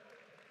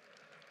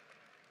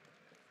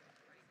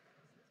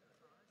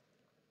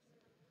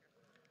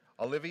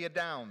 Olivia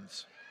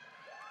Downs.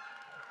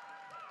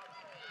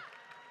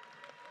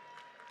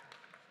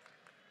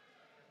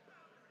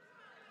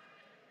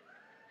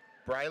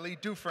 Briley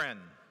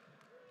Dufresne.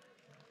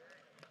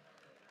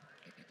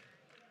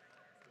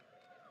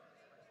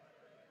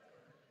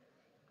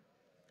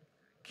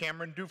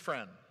 Cameron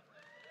Dufresne.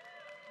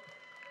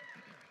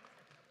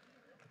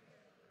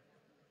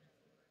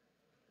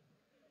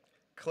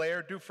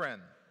 Claire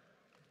Dufresne.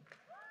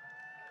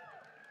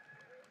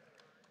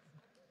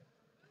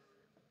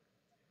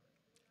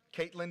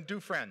 Caitlin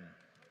Dufresne.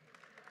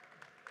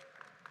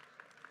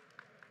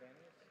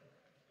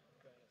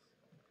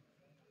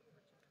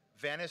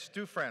 Vanis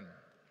Dufresne.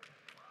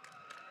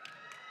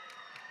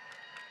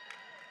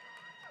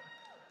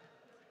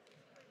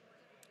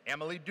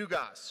 Emily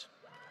Dugas.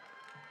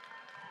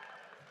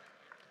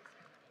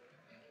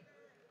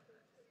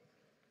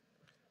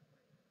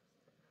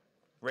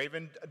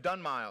 Raven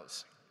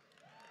Dunmiles.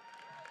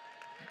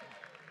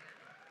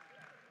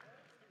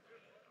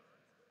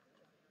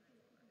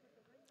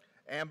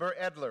 Amber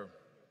Edler.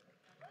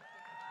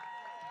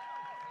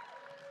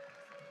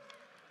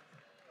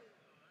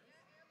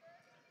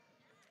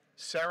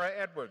 Sarah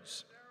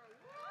Edwards.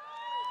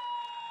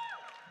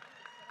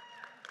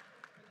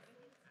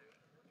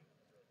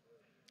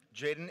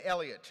 Jaden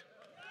Elliott.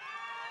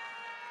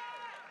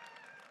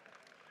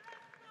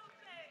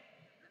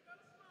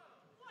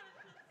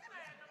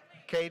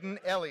 Caden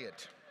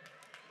Elliott.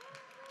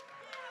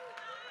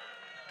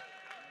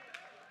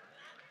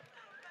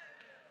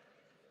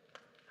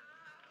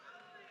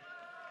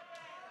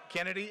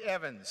 Kennedy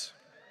Evans.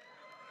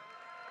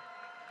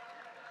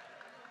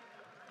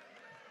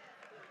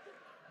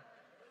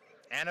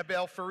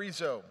 Annabelle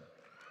Farizo.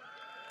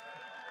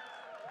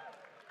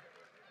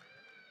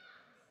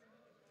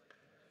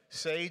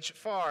 Sage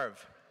Favre.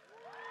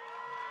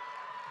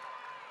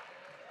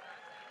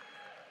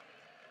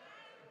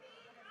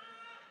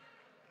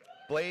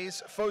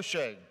 Blaze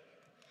Fauché.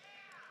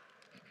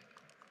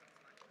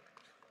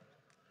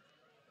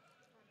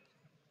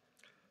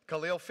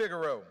 Khalil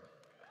Figaro.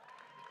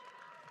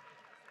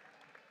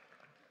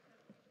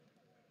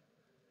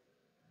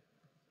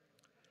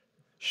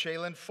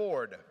 Shaylin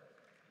Ford.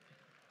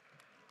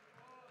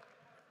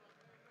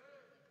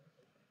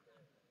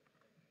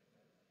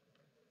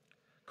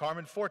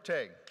 Carmen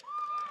Forte.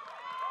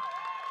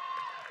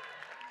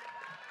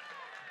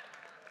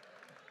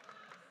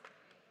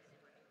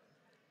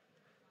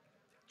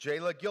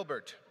 Jayla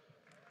Gilbert.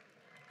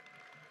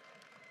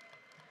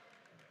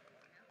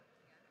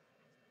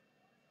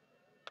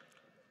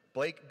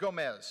 Blake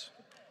Gomez.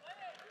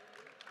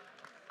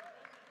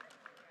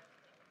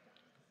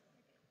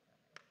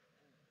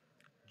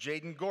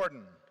 Jaden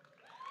Gordon.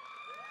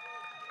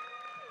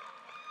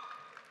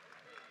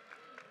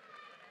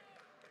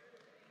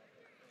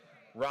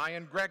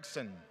 Ryan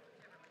Gregson.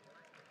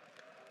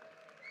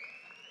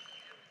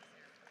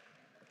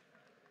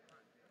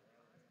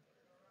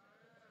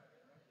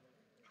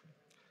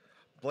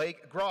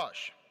 Blake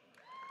Grosh.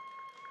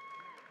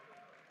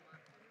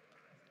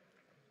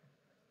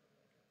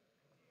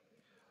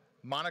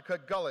 Monica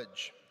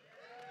Gullidge.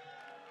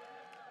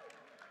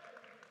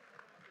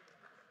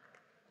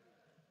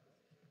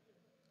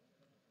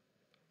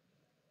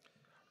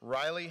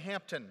 Riley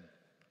Hampton.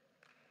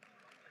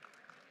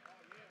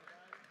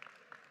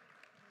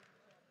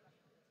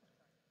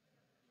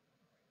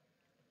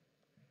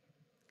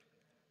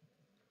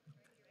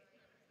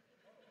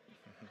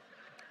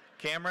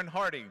 Cameron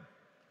Hardy.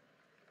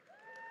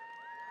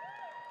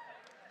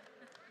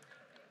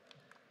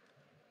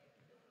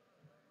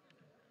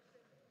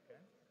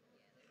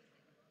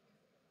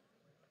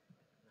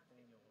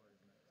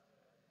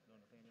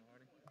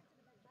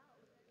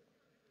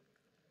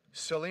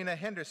 Selena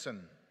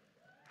Henderson.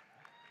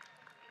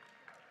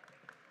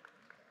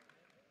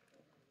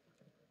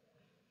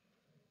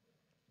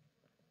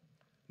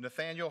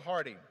 Nathaniel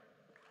Hardy.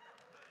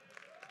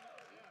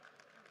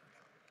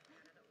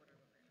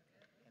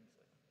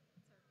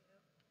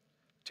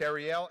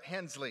 Terrielle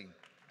Hensley.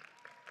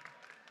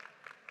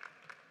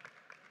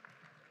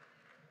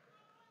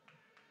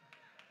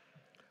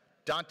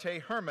 Dante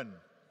Herman.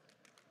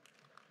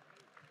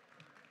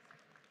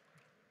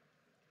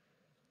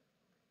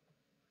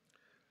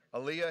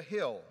 Aaliyah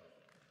Hill.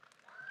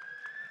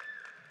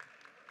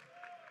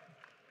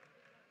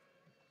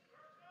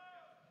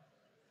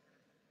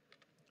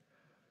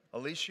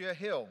 Alicia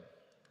Hill.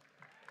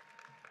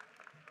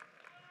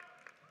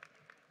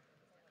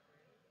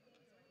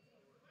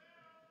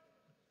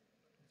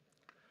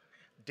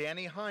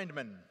 Danny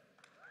Hindman.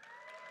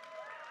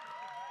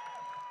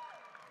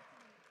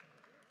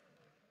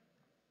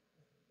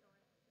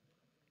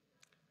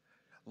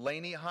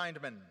 Lainey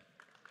Hindman.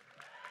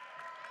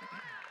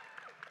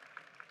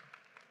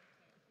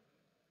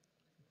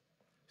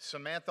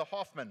 Samantha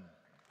Hoffman.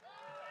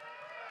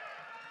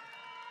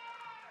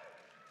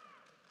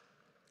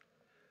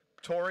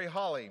 Tori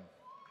Holly.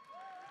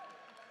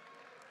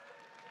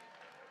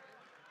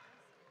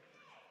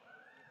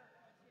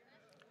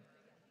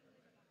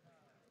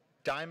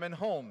 Diamond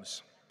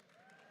Holmes.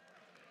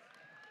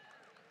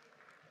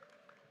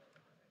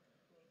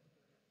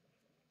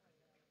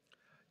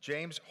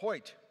 James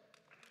Hoyt.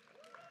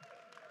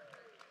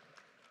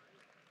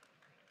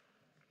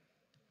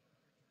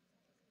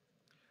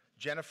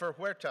 Jennifer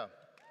Huerta.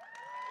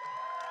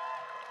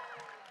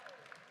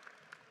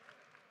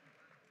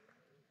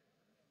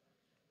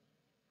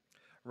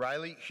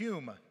 Riley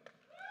Hume.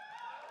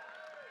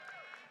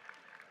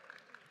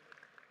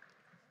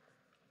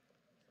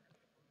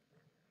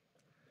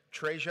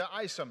 Trasia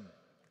Isom.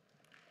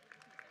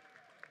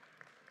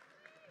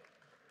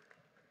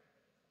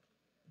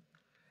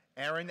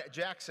 Aaron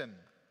Jackson.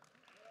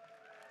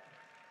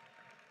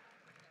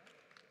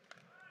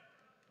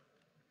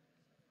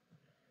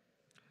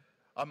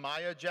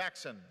 Amaya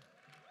Jackson.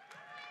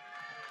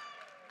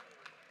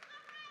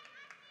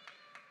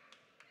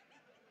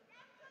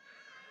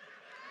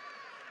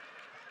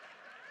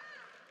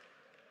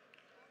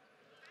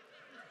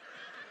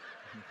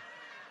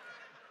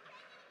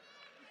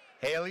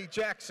 Haley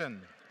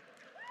Jackson.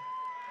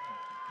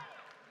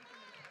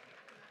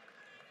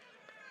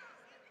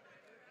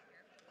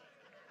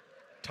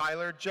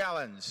 Tyler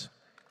Jallens.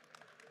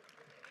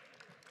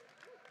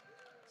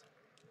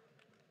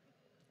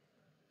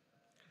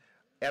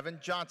 Evan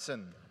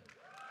Johnson.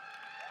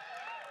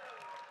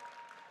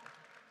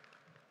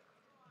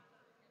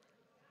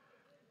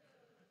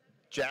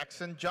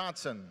 Jackson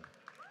Johnson.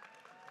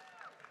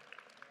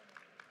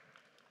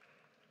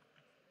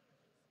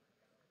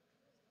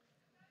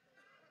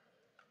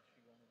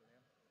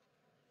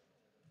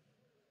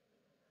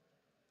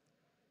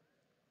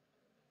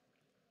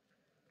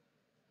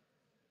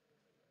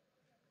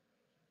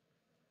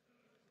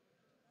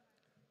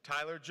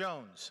 Tyler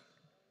Jones.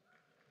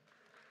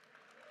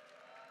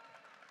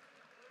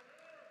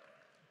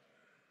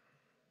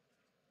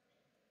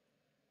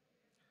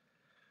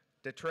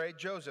 Detrey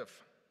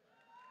Joseph.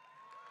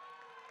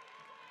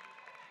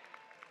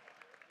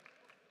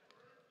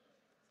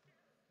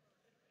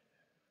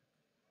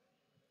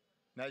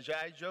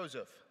 Najai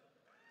Joseph.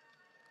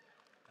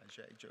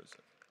 Najai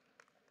Joseph.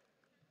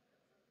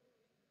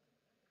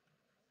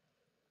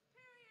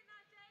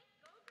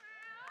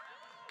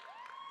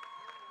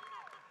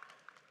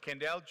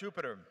 Kendall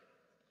Jupiter.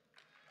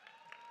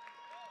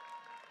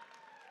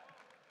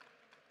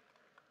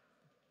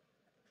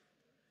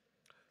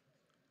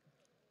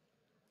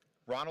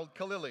 Ronald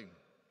Kalili.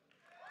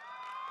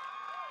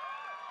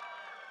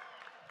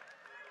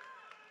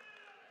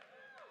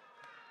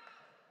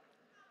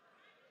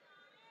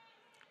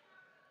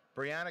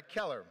 Brianna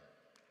Keller.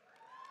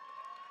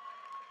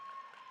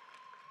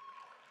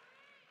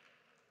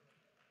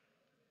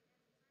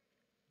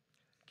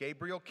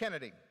 Gabriel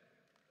Kennedy.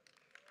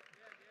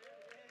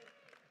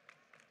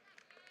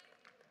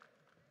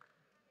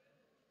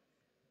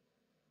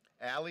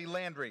 Ellie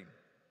Landry.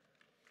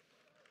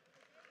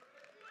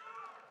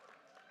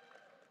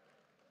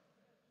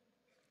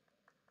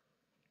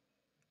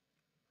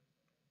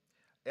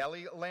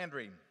 Ellie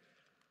Landry.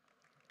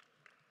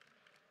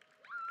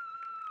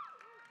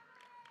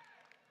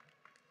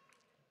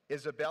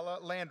 Isabella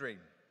Landry.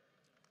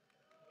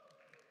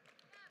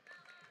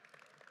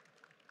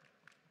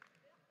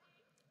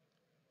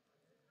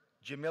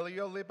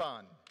 Jamilio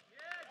Liban.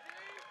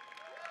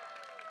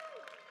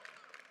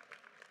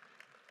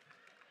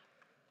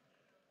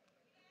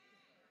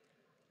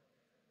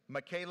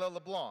 Michaela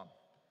LeBlanc.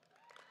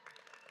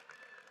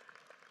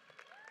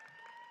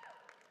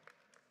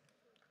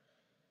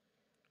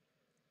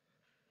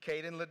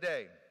 Caden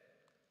Leday.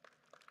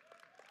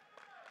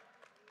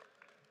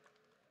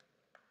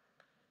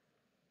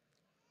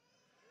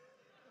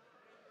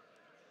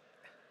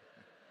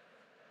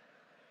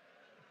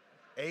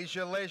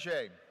 Asia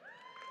Leger.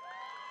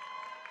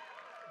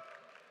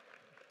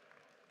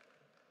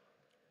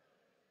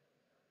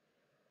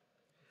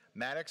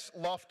 Maddox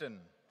Lofton.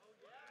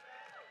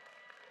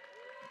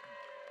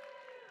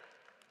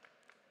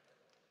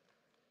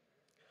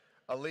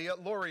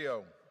 Aaliyah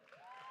Lorio.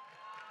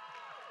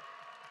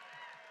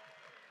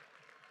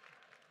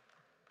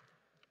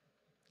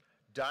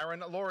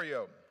 Dyron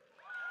Lorio.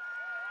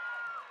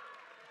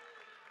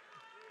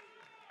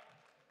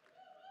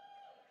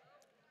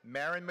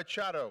 Marin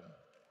Machado.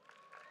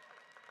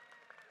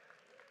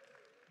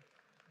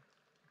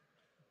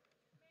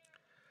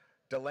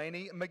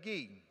 Delaney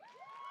McGee.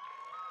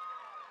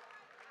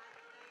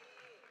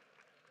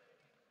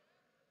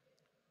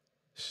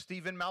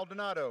 Stephen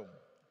Maldonado.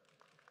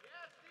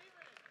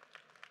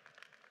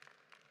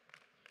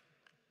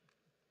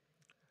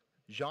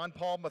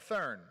 Jean-Paul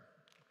Mathern.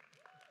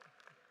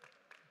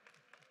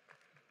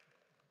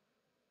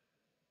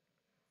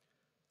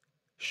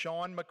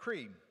 Sean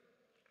McCree.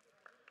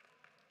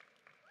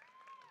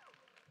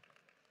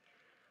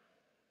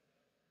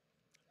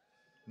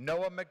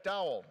 Noah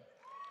McDowell.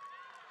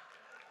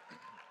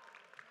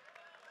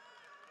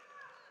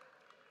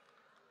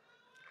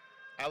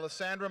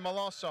 Alessandra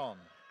Malosson.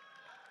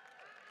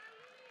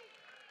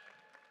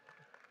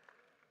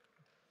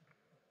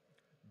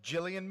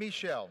 Jillian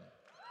Michel.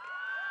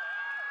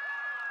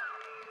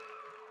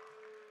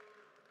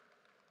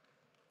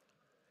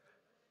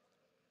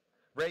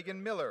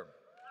 Reagan Miller.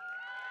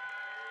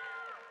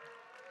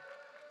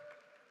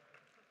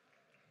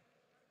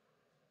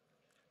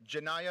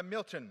 Janaya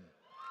Milton.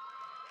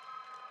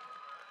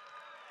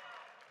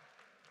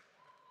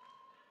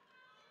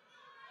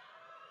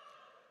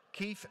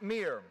 Keith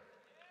Meir.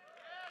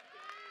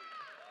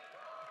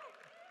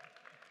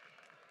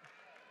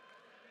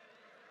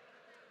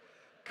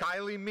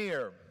 Kylie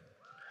Meir.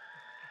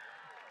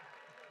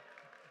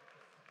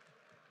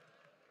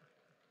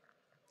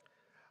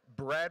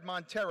 Brad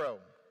Montero.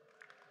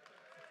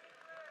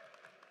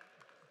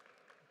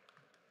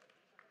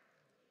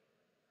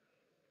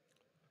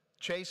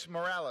 Chase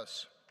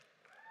Morales.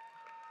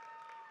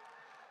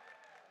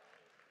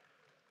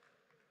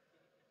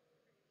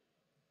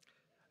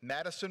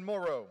 Madison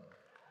Morrow.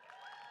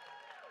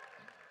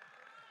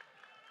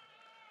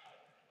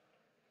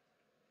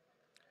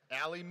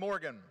 Allie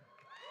Morgan.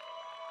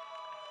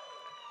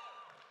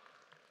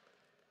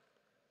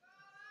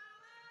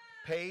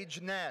 Paige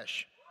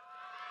Nash.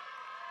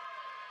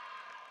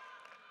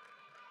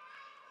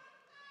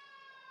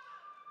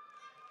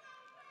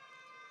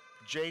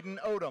 Jaden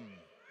Odom.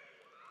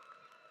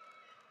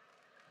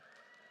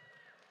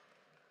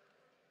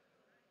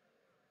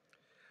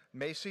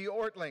 Macy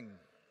Ortling.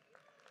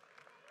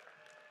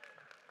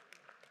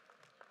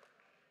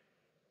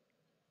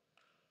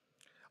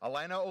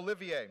 Alana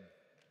Olivier.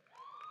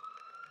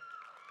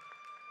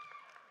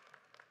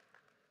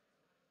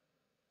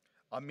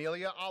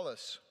 Amelia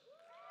Alice.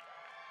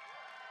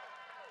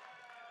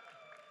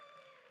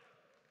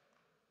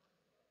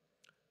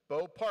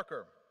 Bo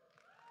Parker.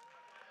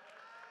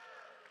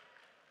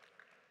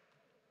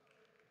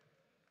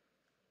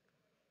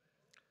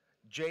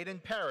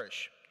 Jaden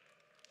Parrish.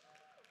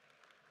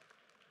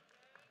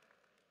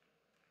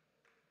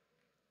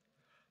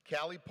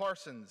 Callie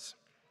Parsons.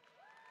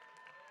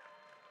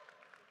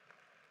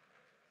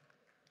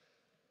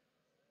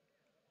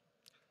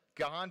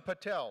 Gahan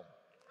Patel.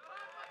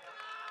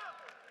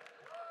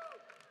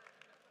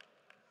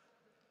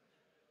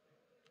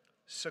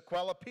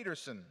 Sequella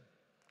Peterson.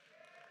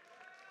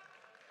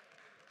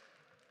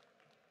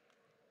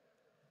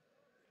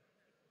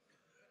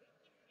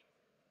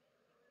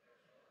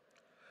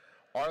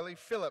 Arlie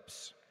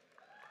Phillips.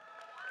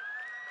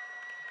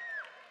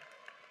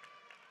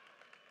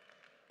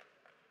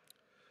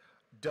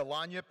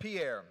 Delanya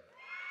Pierre.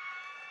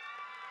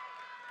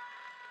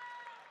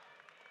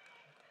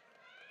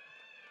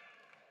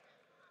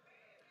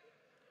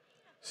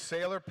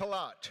 Sailor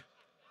Palat.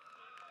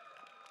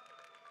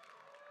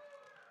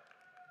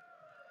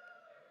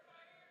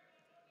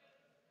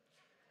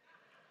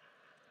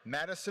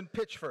 Madison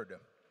Pitchford.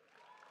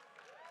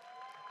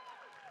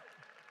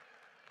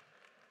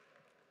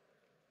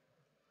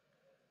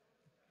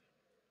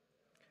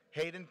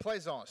 Hayden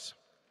Plaisance.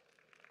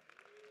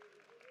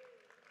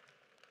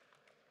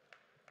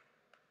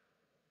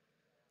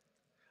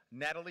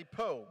 Natalie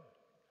Poe.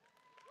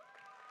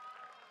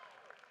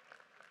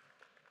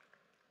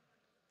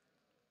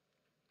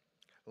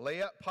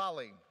 Leah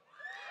Polly.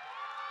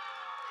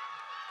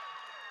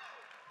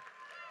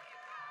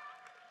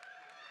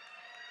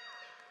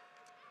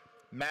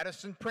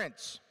 Madison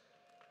Prince.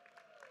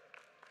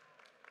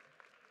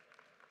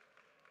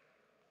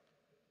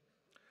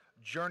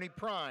 Journey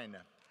Prine.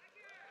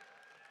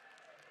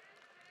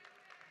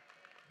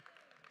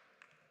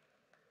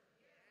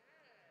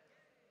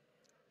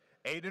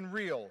 Aiden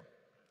Reel.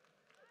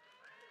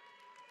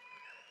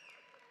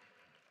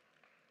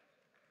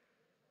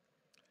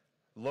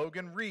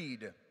 Logan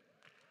Reed.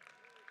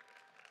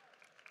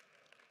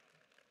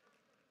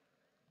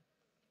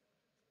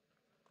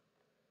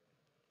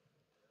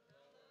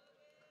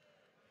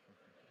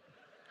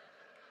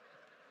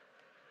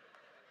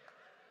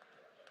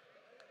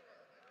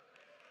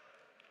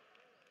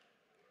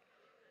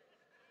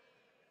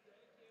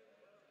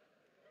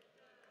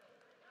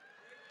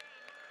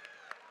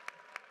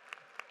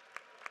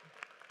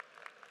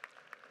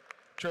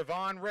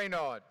 Trevon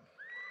Raynaud.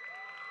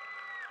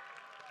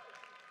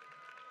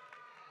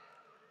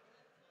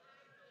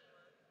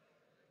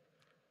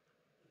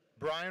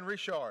 Brian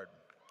Richard.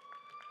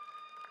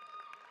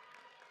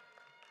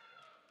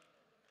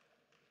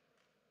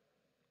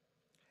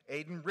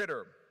 Aiden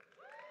Ritter.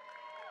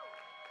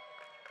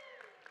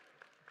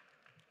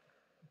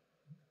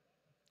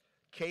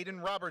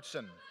 Caden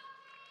Robertson.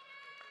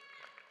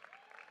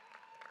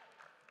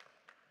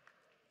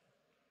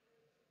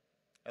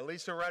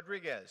 Elisa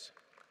Rodriguez.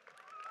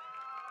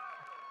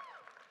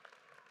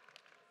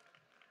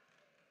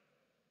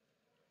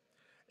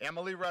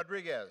 Emily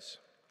Rodriguez.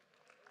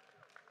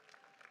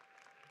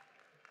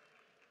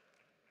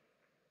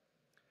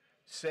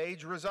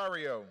 Sage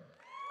Rosario.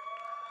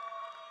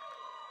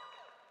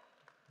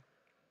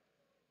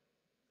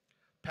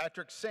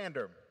 Patrick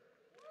Sander.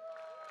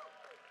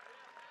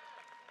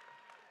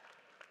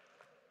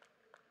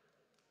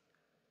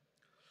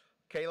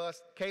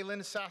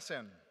 Kaylin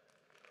Sasson.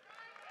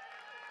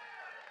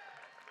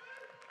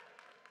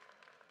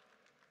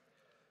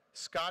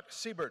 Scott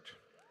Siebert.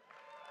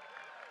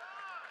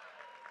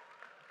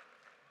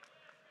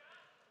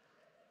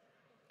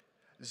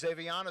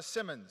 Xaviana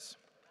Simmons.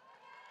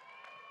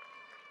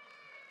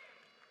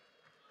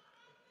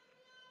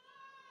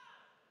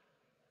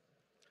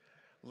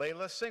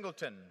 Layla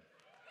Singleton.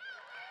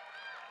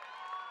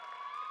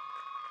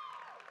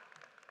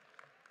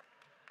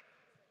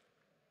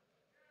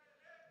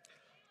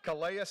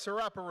 Kalea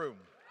Saraparu.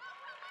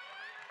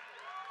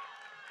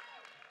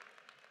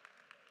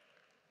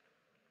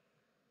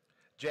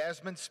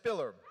 Jasmine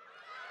Spiller.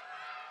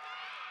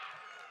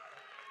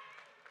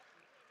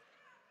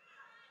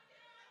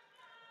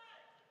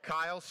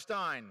 Kyle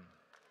Stein.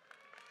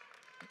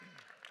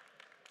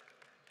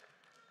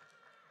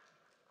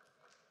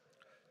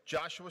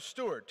 Joshua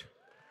Stewart.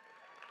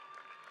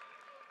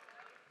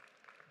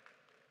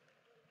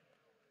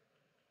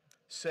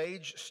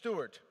 Sage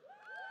Stewart.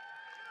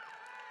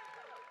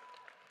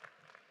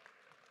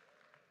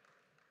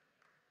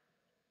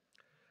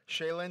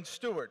 Shaylin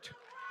Stewart.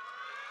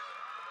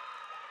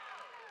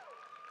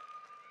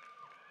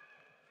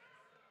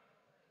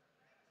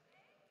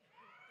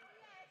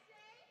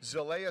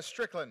 Zalea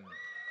Strickland.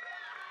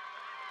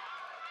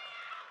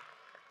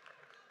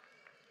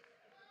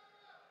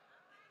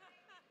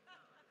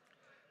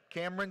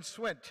 Cameron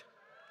Swint.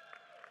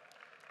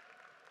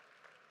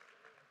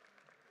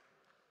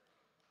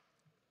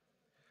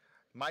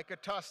 Micah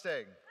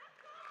Tosteg.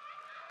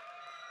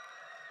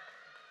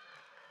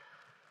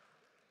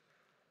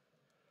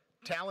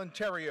 Talon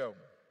Terrio.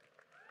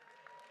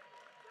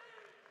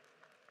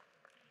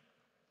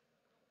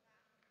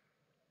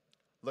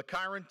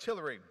 LaKyron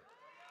Tillery.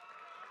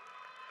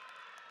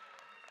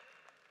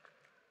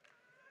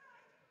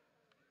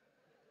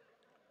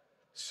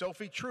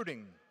 Sophie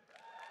Truding.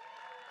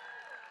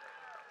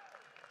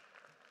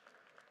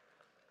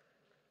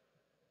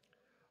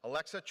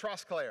 Alexa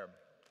Trosclair.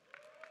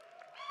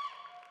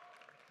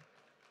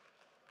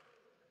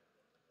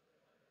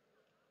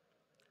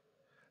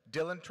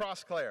 Dylan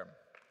Trosclair.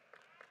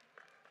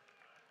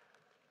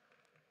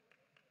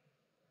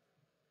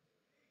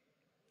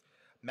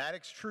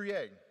 Maddox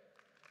Trouillet.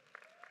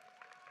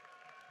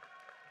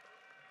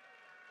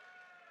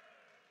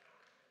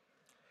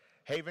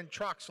 Haven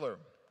Troxler.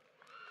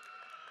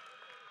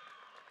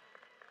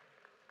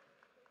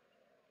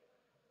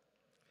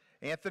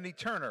 Anthony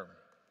Turner.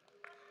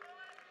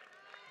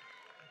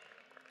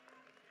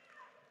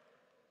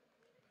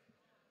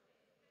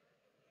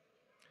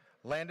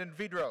 Landon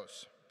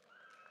Vidros.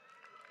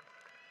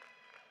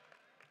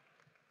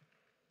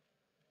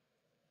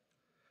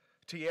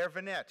 Tierre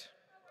Vanette.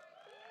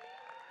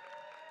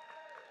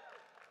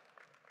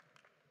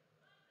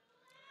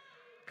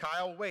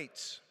 Kyle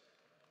Waits.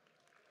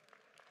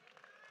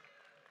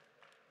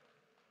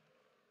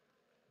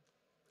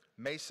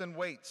 Mason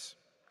Waits.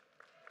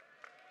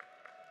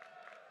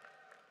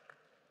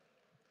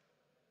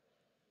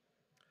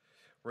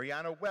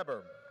 Rihanna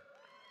Weber.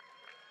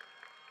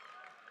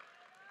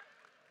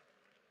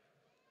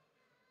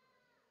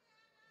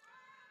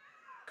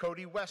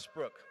 Cody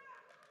Westbrook.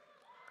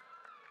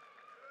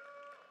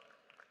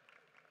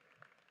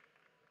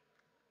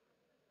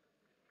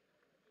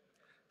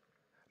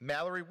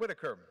 Mallory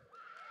Whitaker.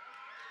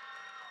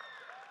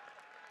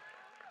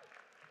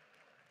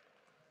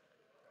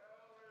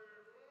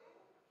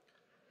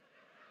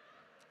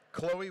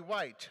 Chloe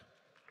White.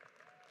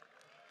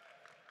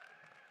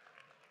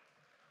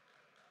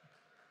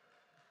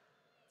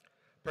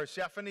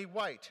 Persephone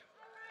White.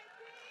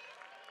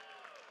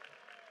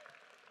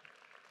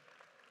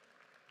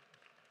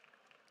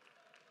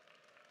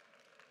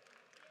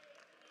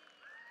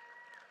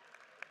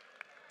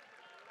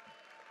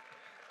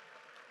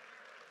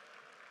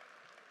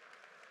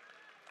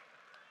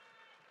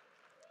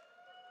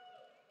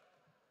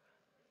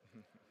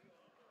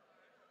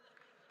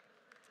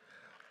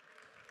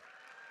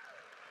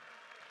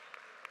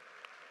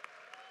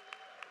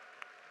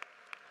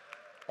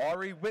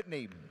 Ari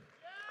Whitney.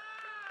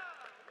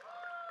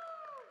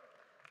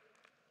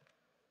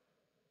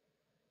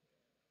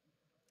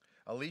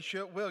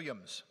 Alicia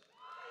Williams.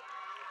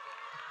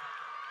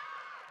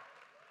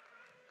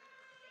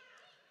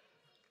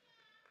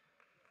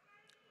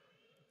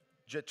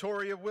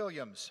 Jatoria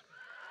Williams.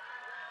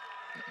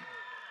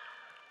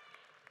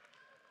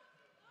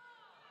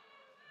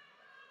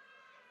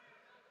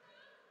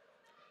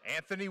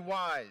 Anthony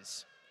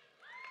Wise.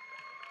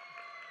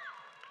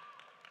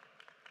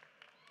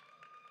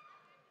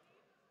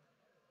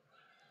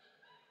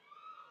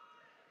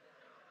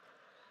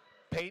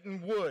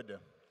 Peyton Wood.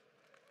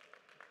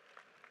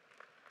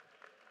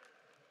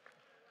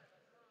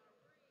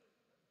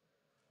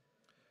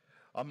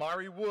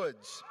 Amari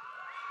Woods.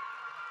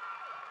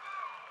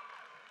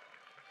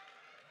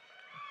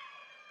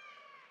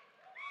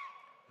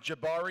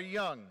 Jabari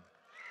Young.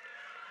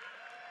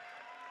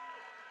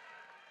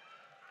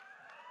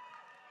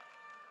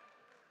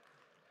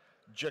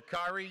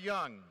 Jakari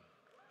Young.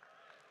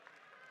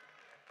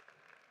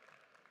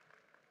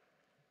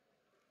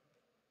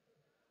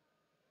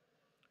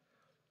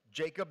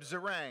 Jacob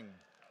Zarang.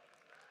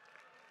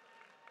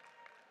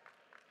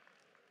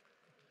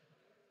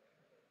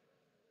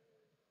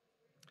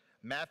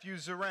 Matthew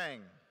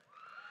Zarang.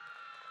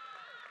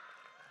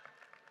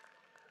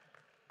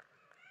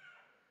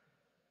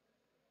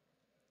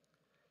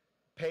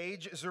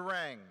 Paige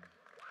Zarang.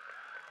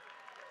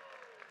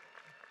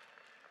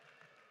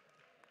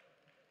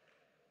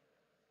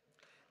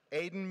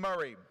 Aiden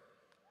Murray.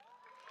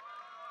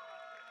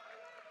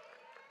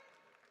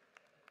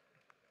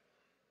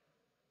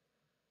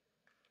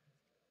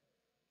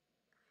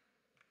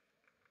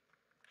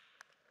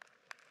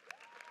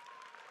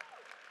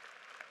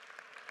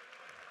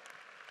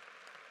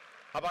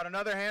 How about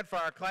another hand for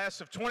our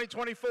class of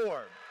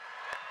 2024?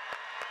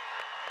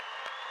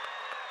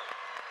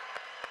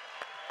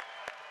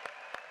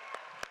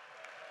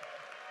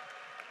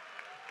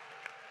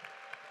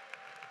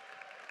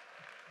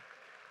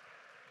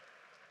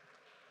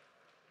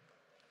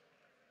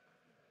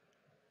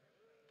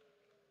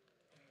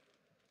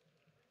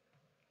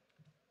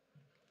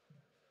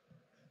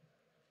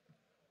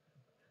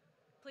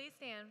 Please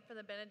stand for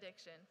the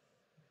benediction.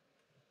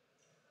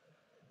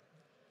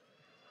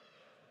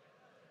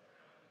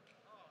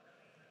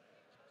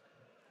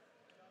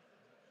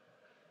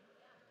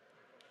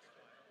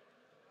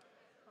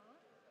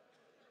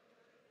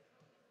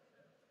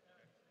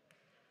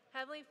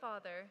 Heavenly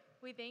Father,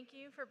 we thank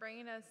you for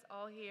bringing us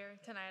all here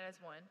tonight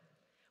as one.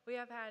 We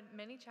have had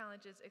many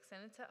challenges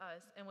extended to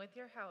us, and with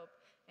your help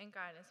and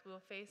guidance, we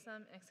will face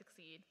them and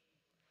succeed.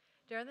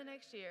 During the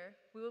next year,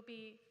 we will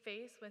be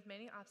faced with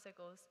many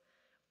obstacles,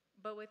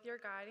 but with your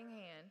guiding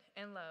hand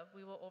and love,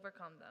 we will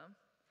overcome them.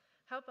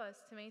 Help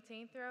us to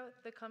maintain throughout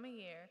the coming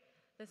year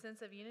the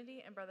sense of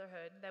unity and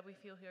brotherhood that we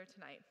feel here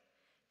tonight.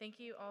 Thank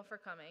you all for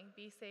coming.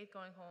 Be safe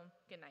going home.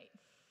 Good night.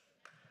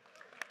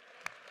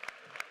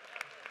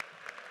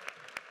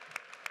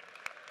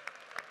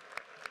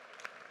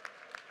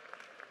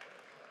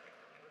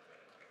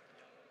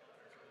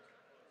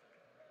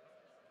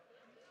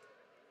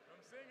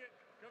 Sing it.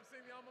 Come sing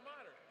the alma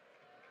mater.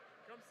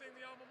 Come sing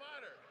the alma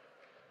mater.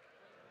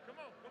 Come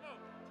on, come on.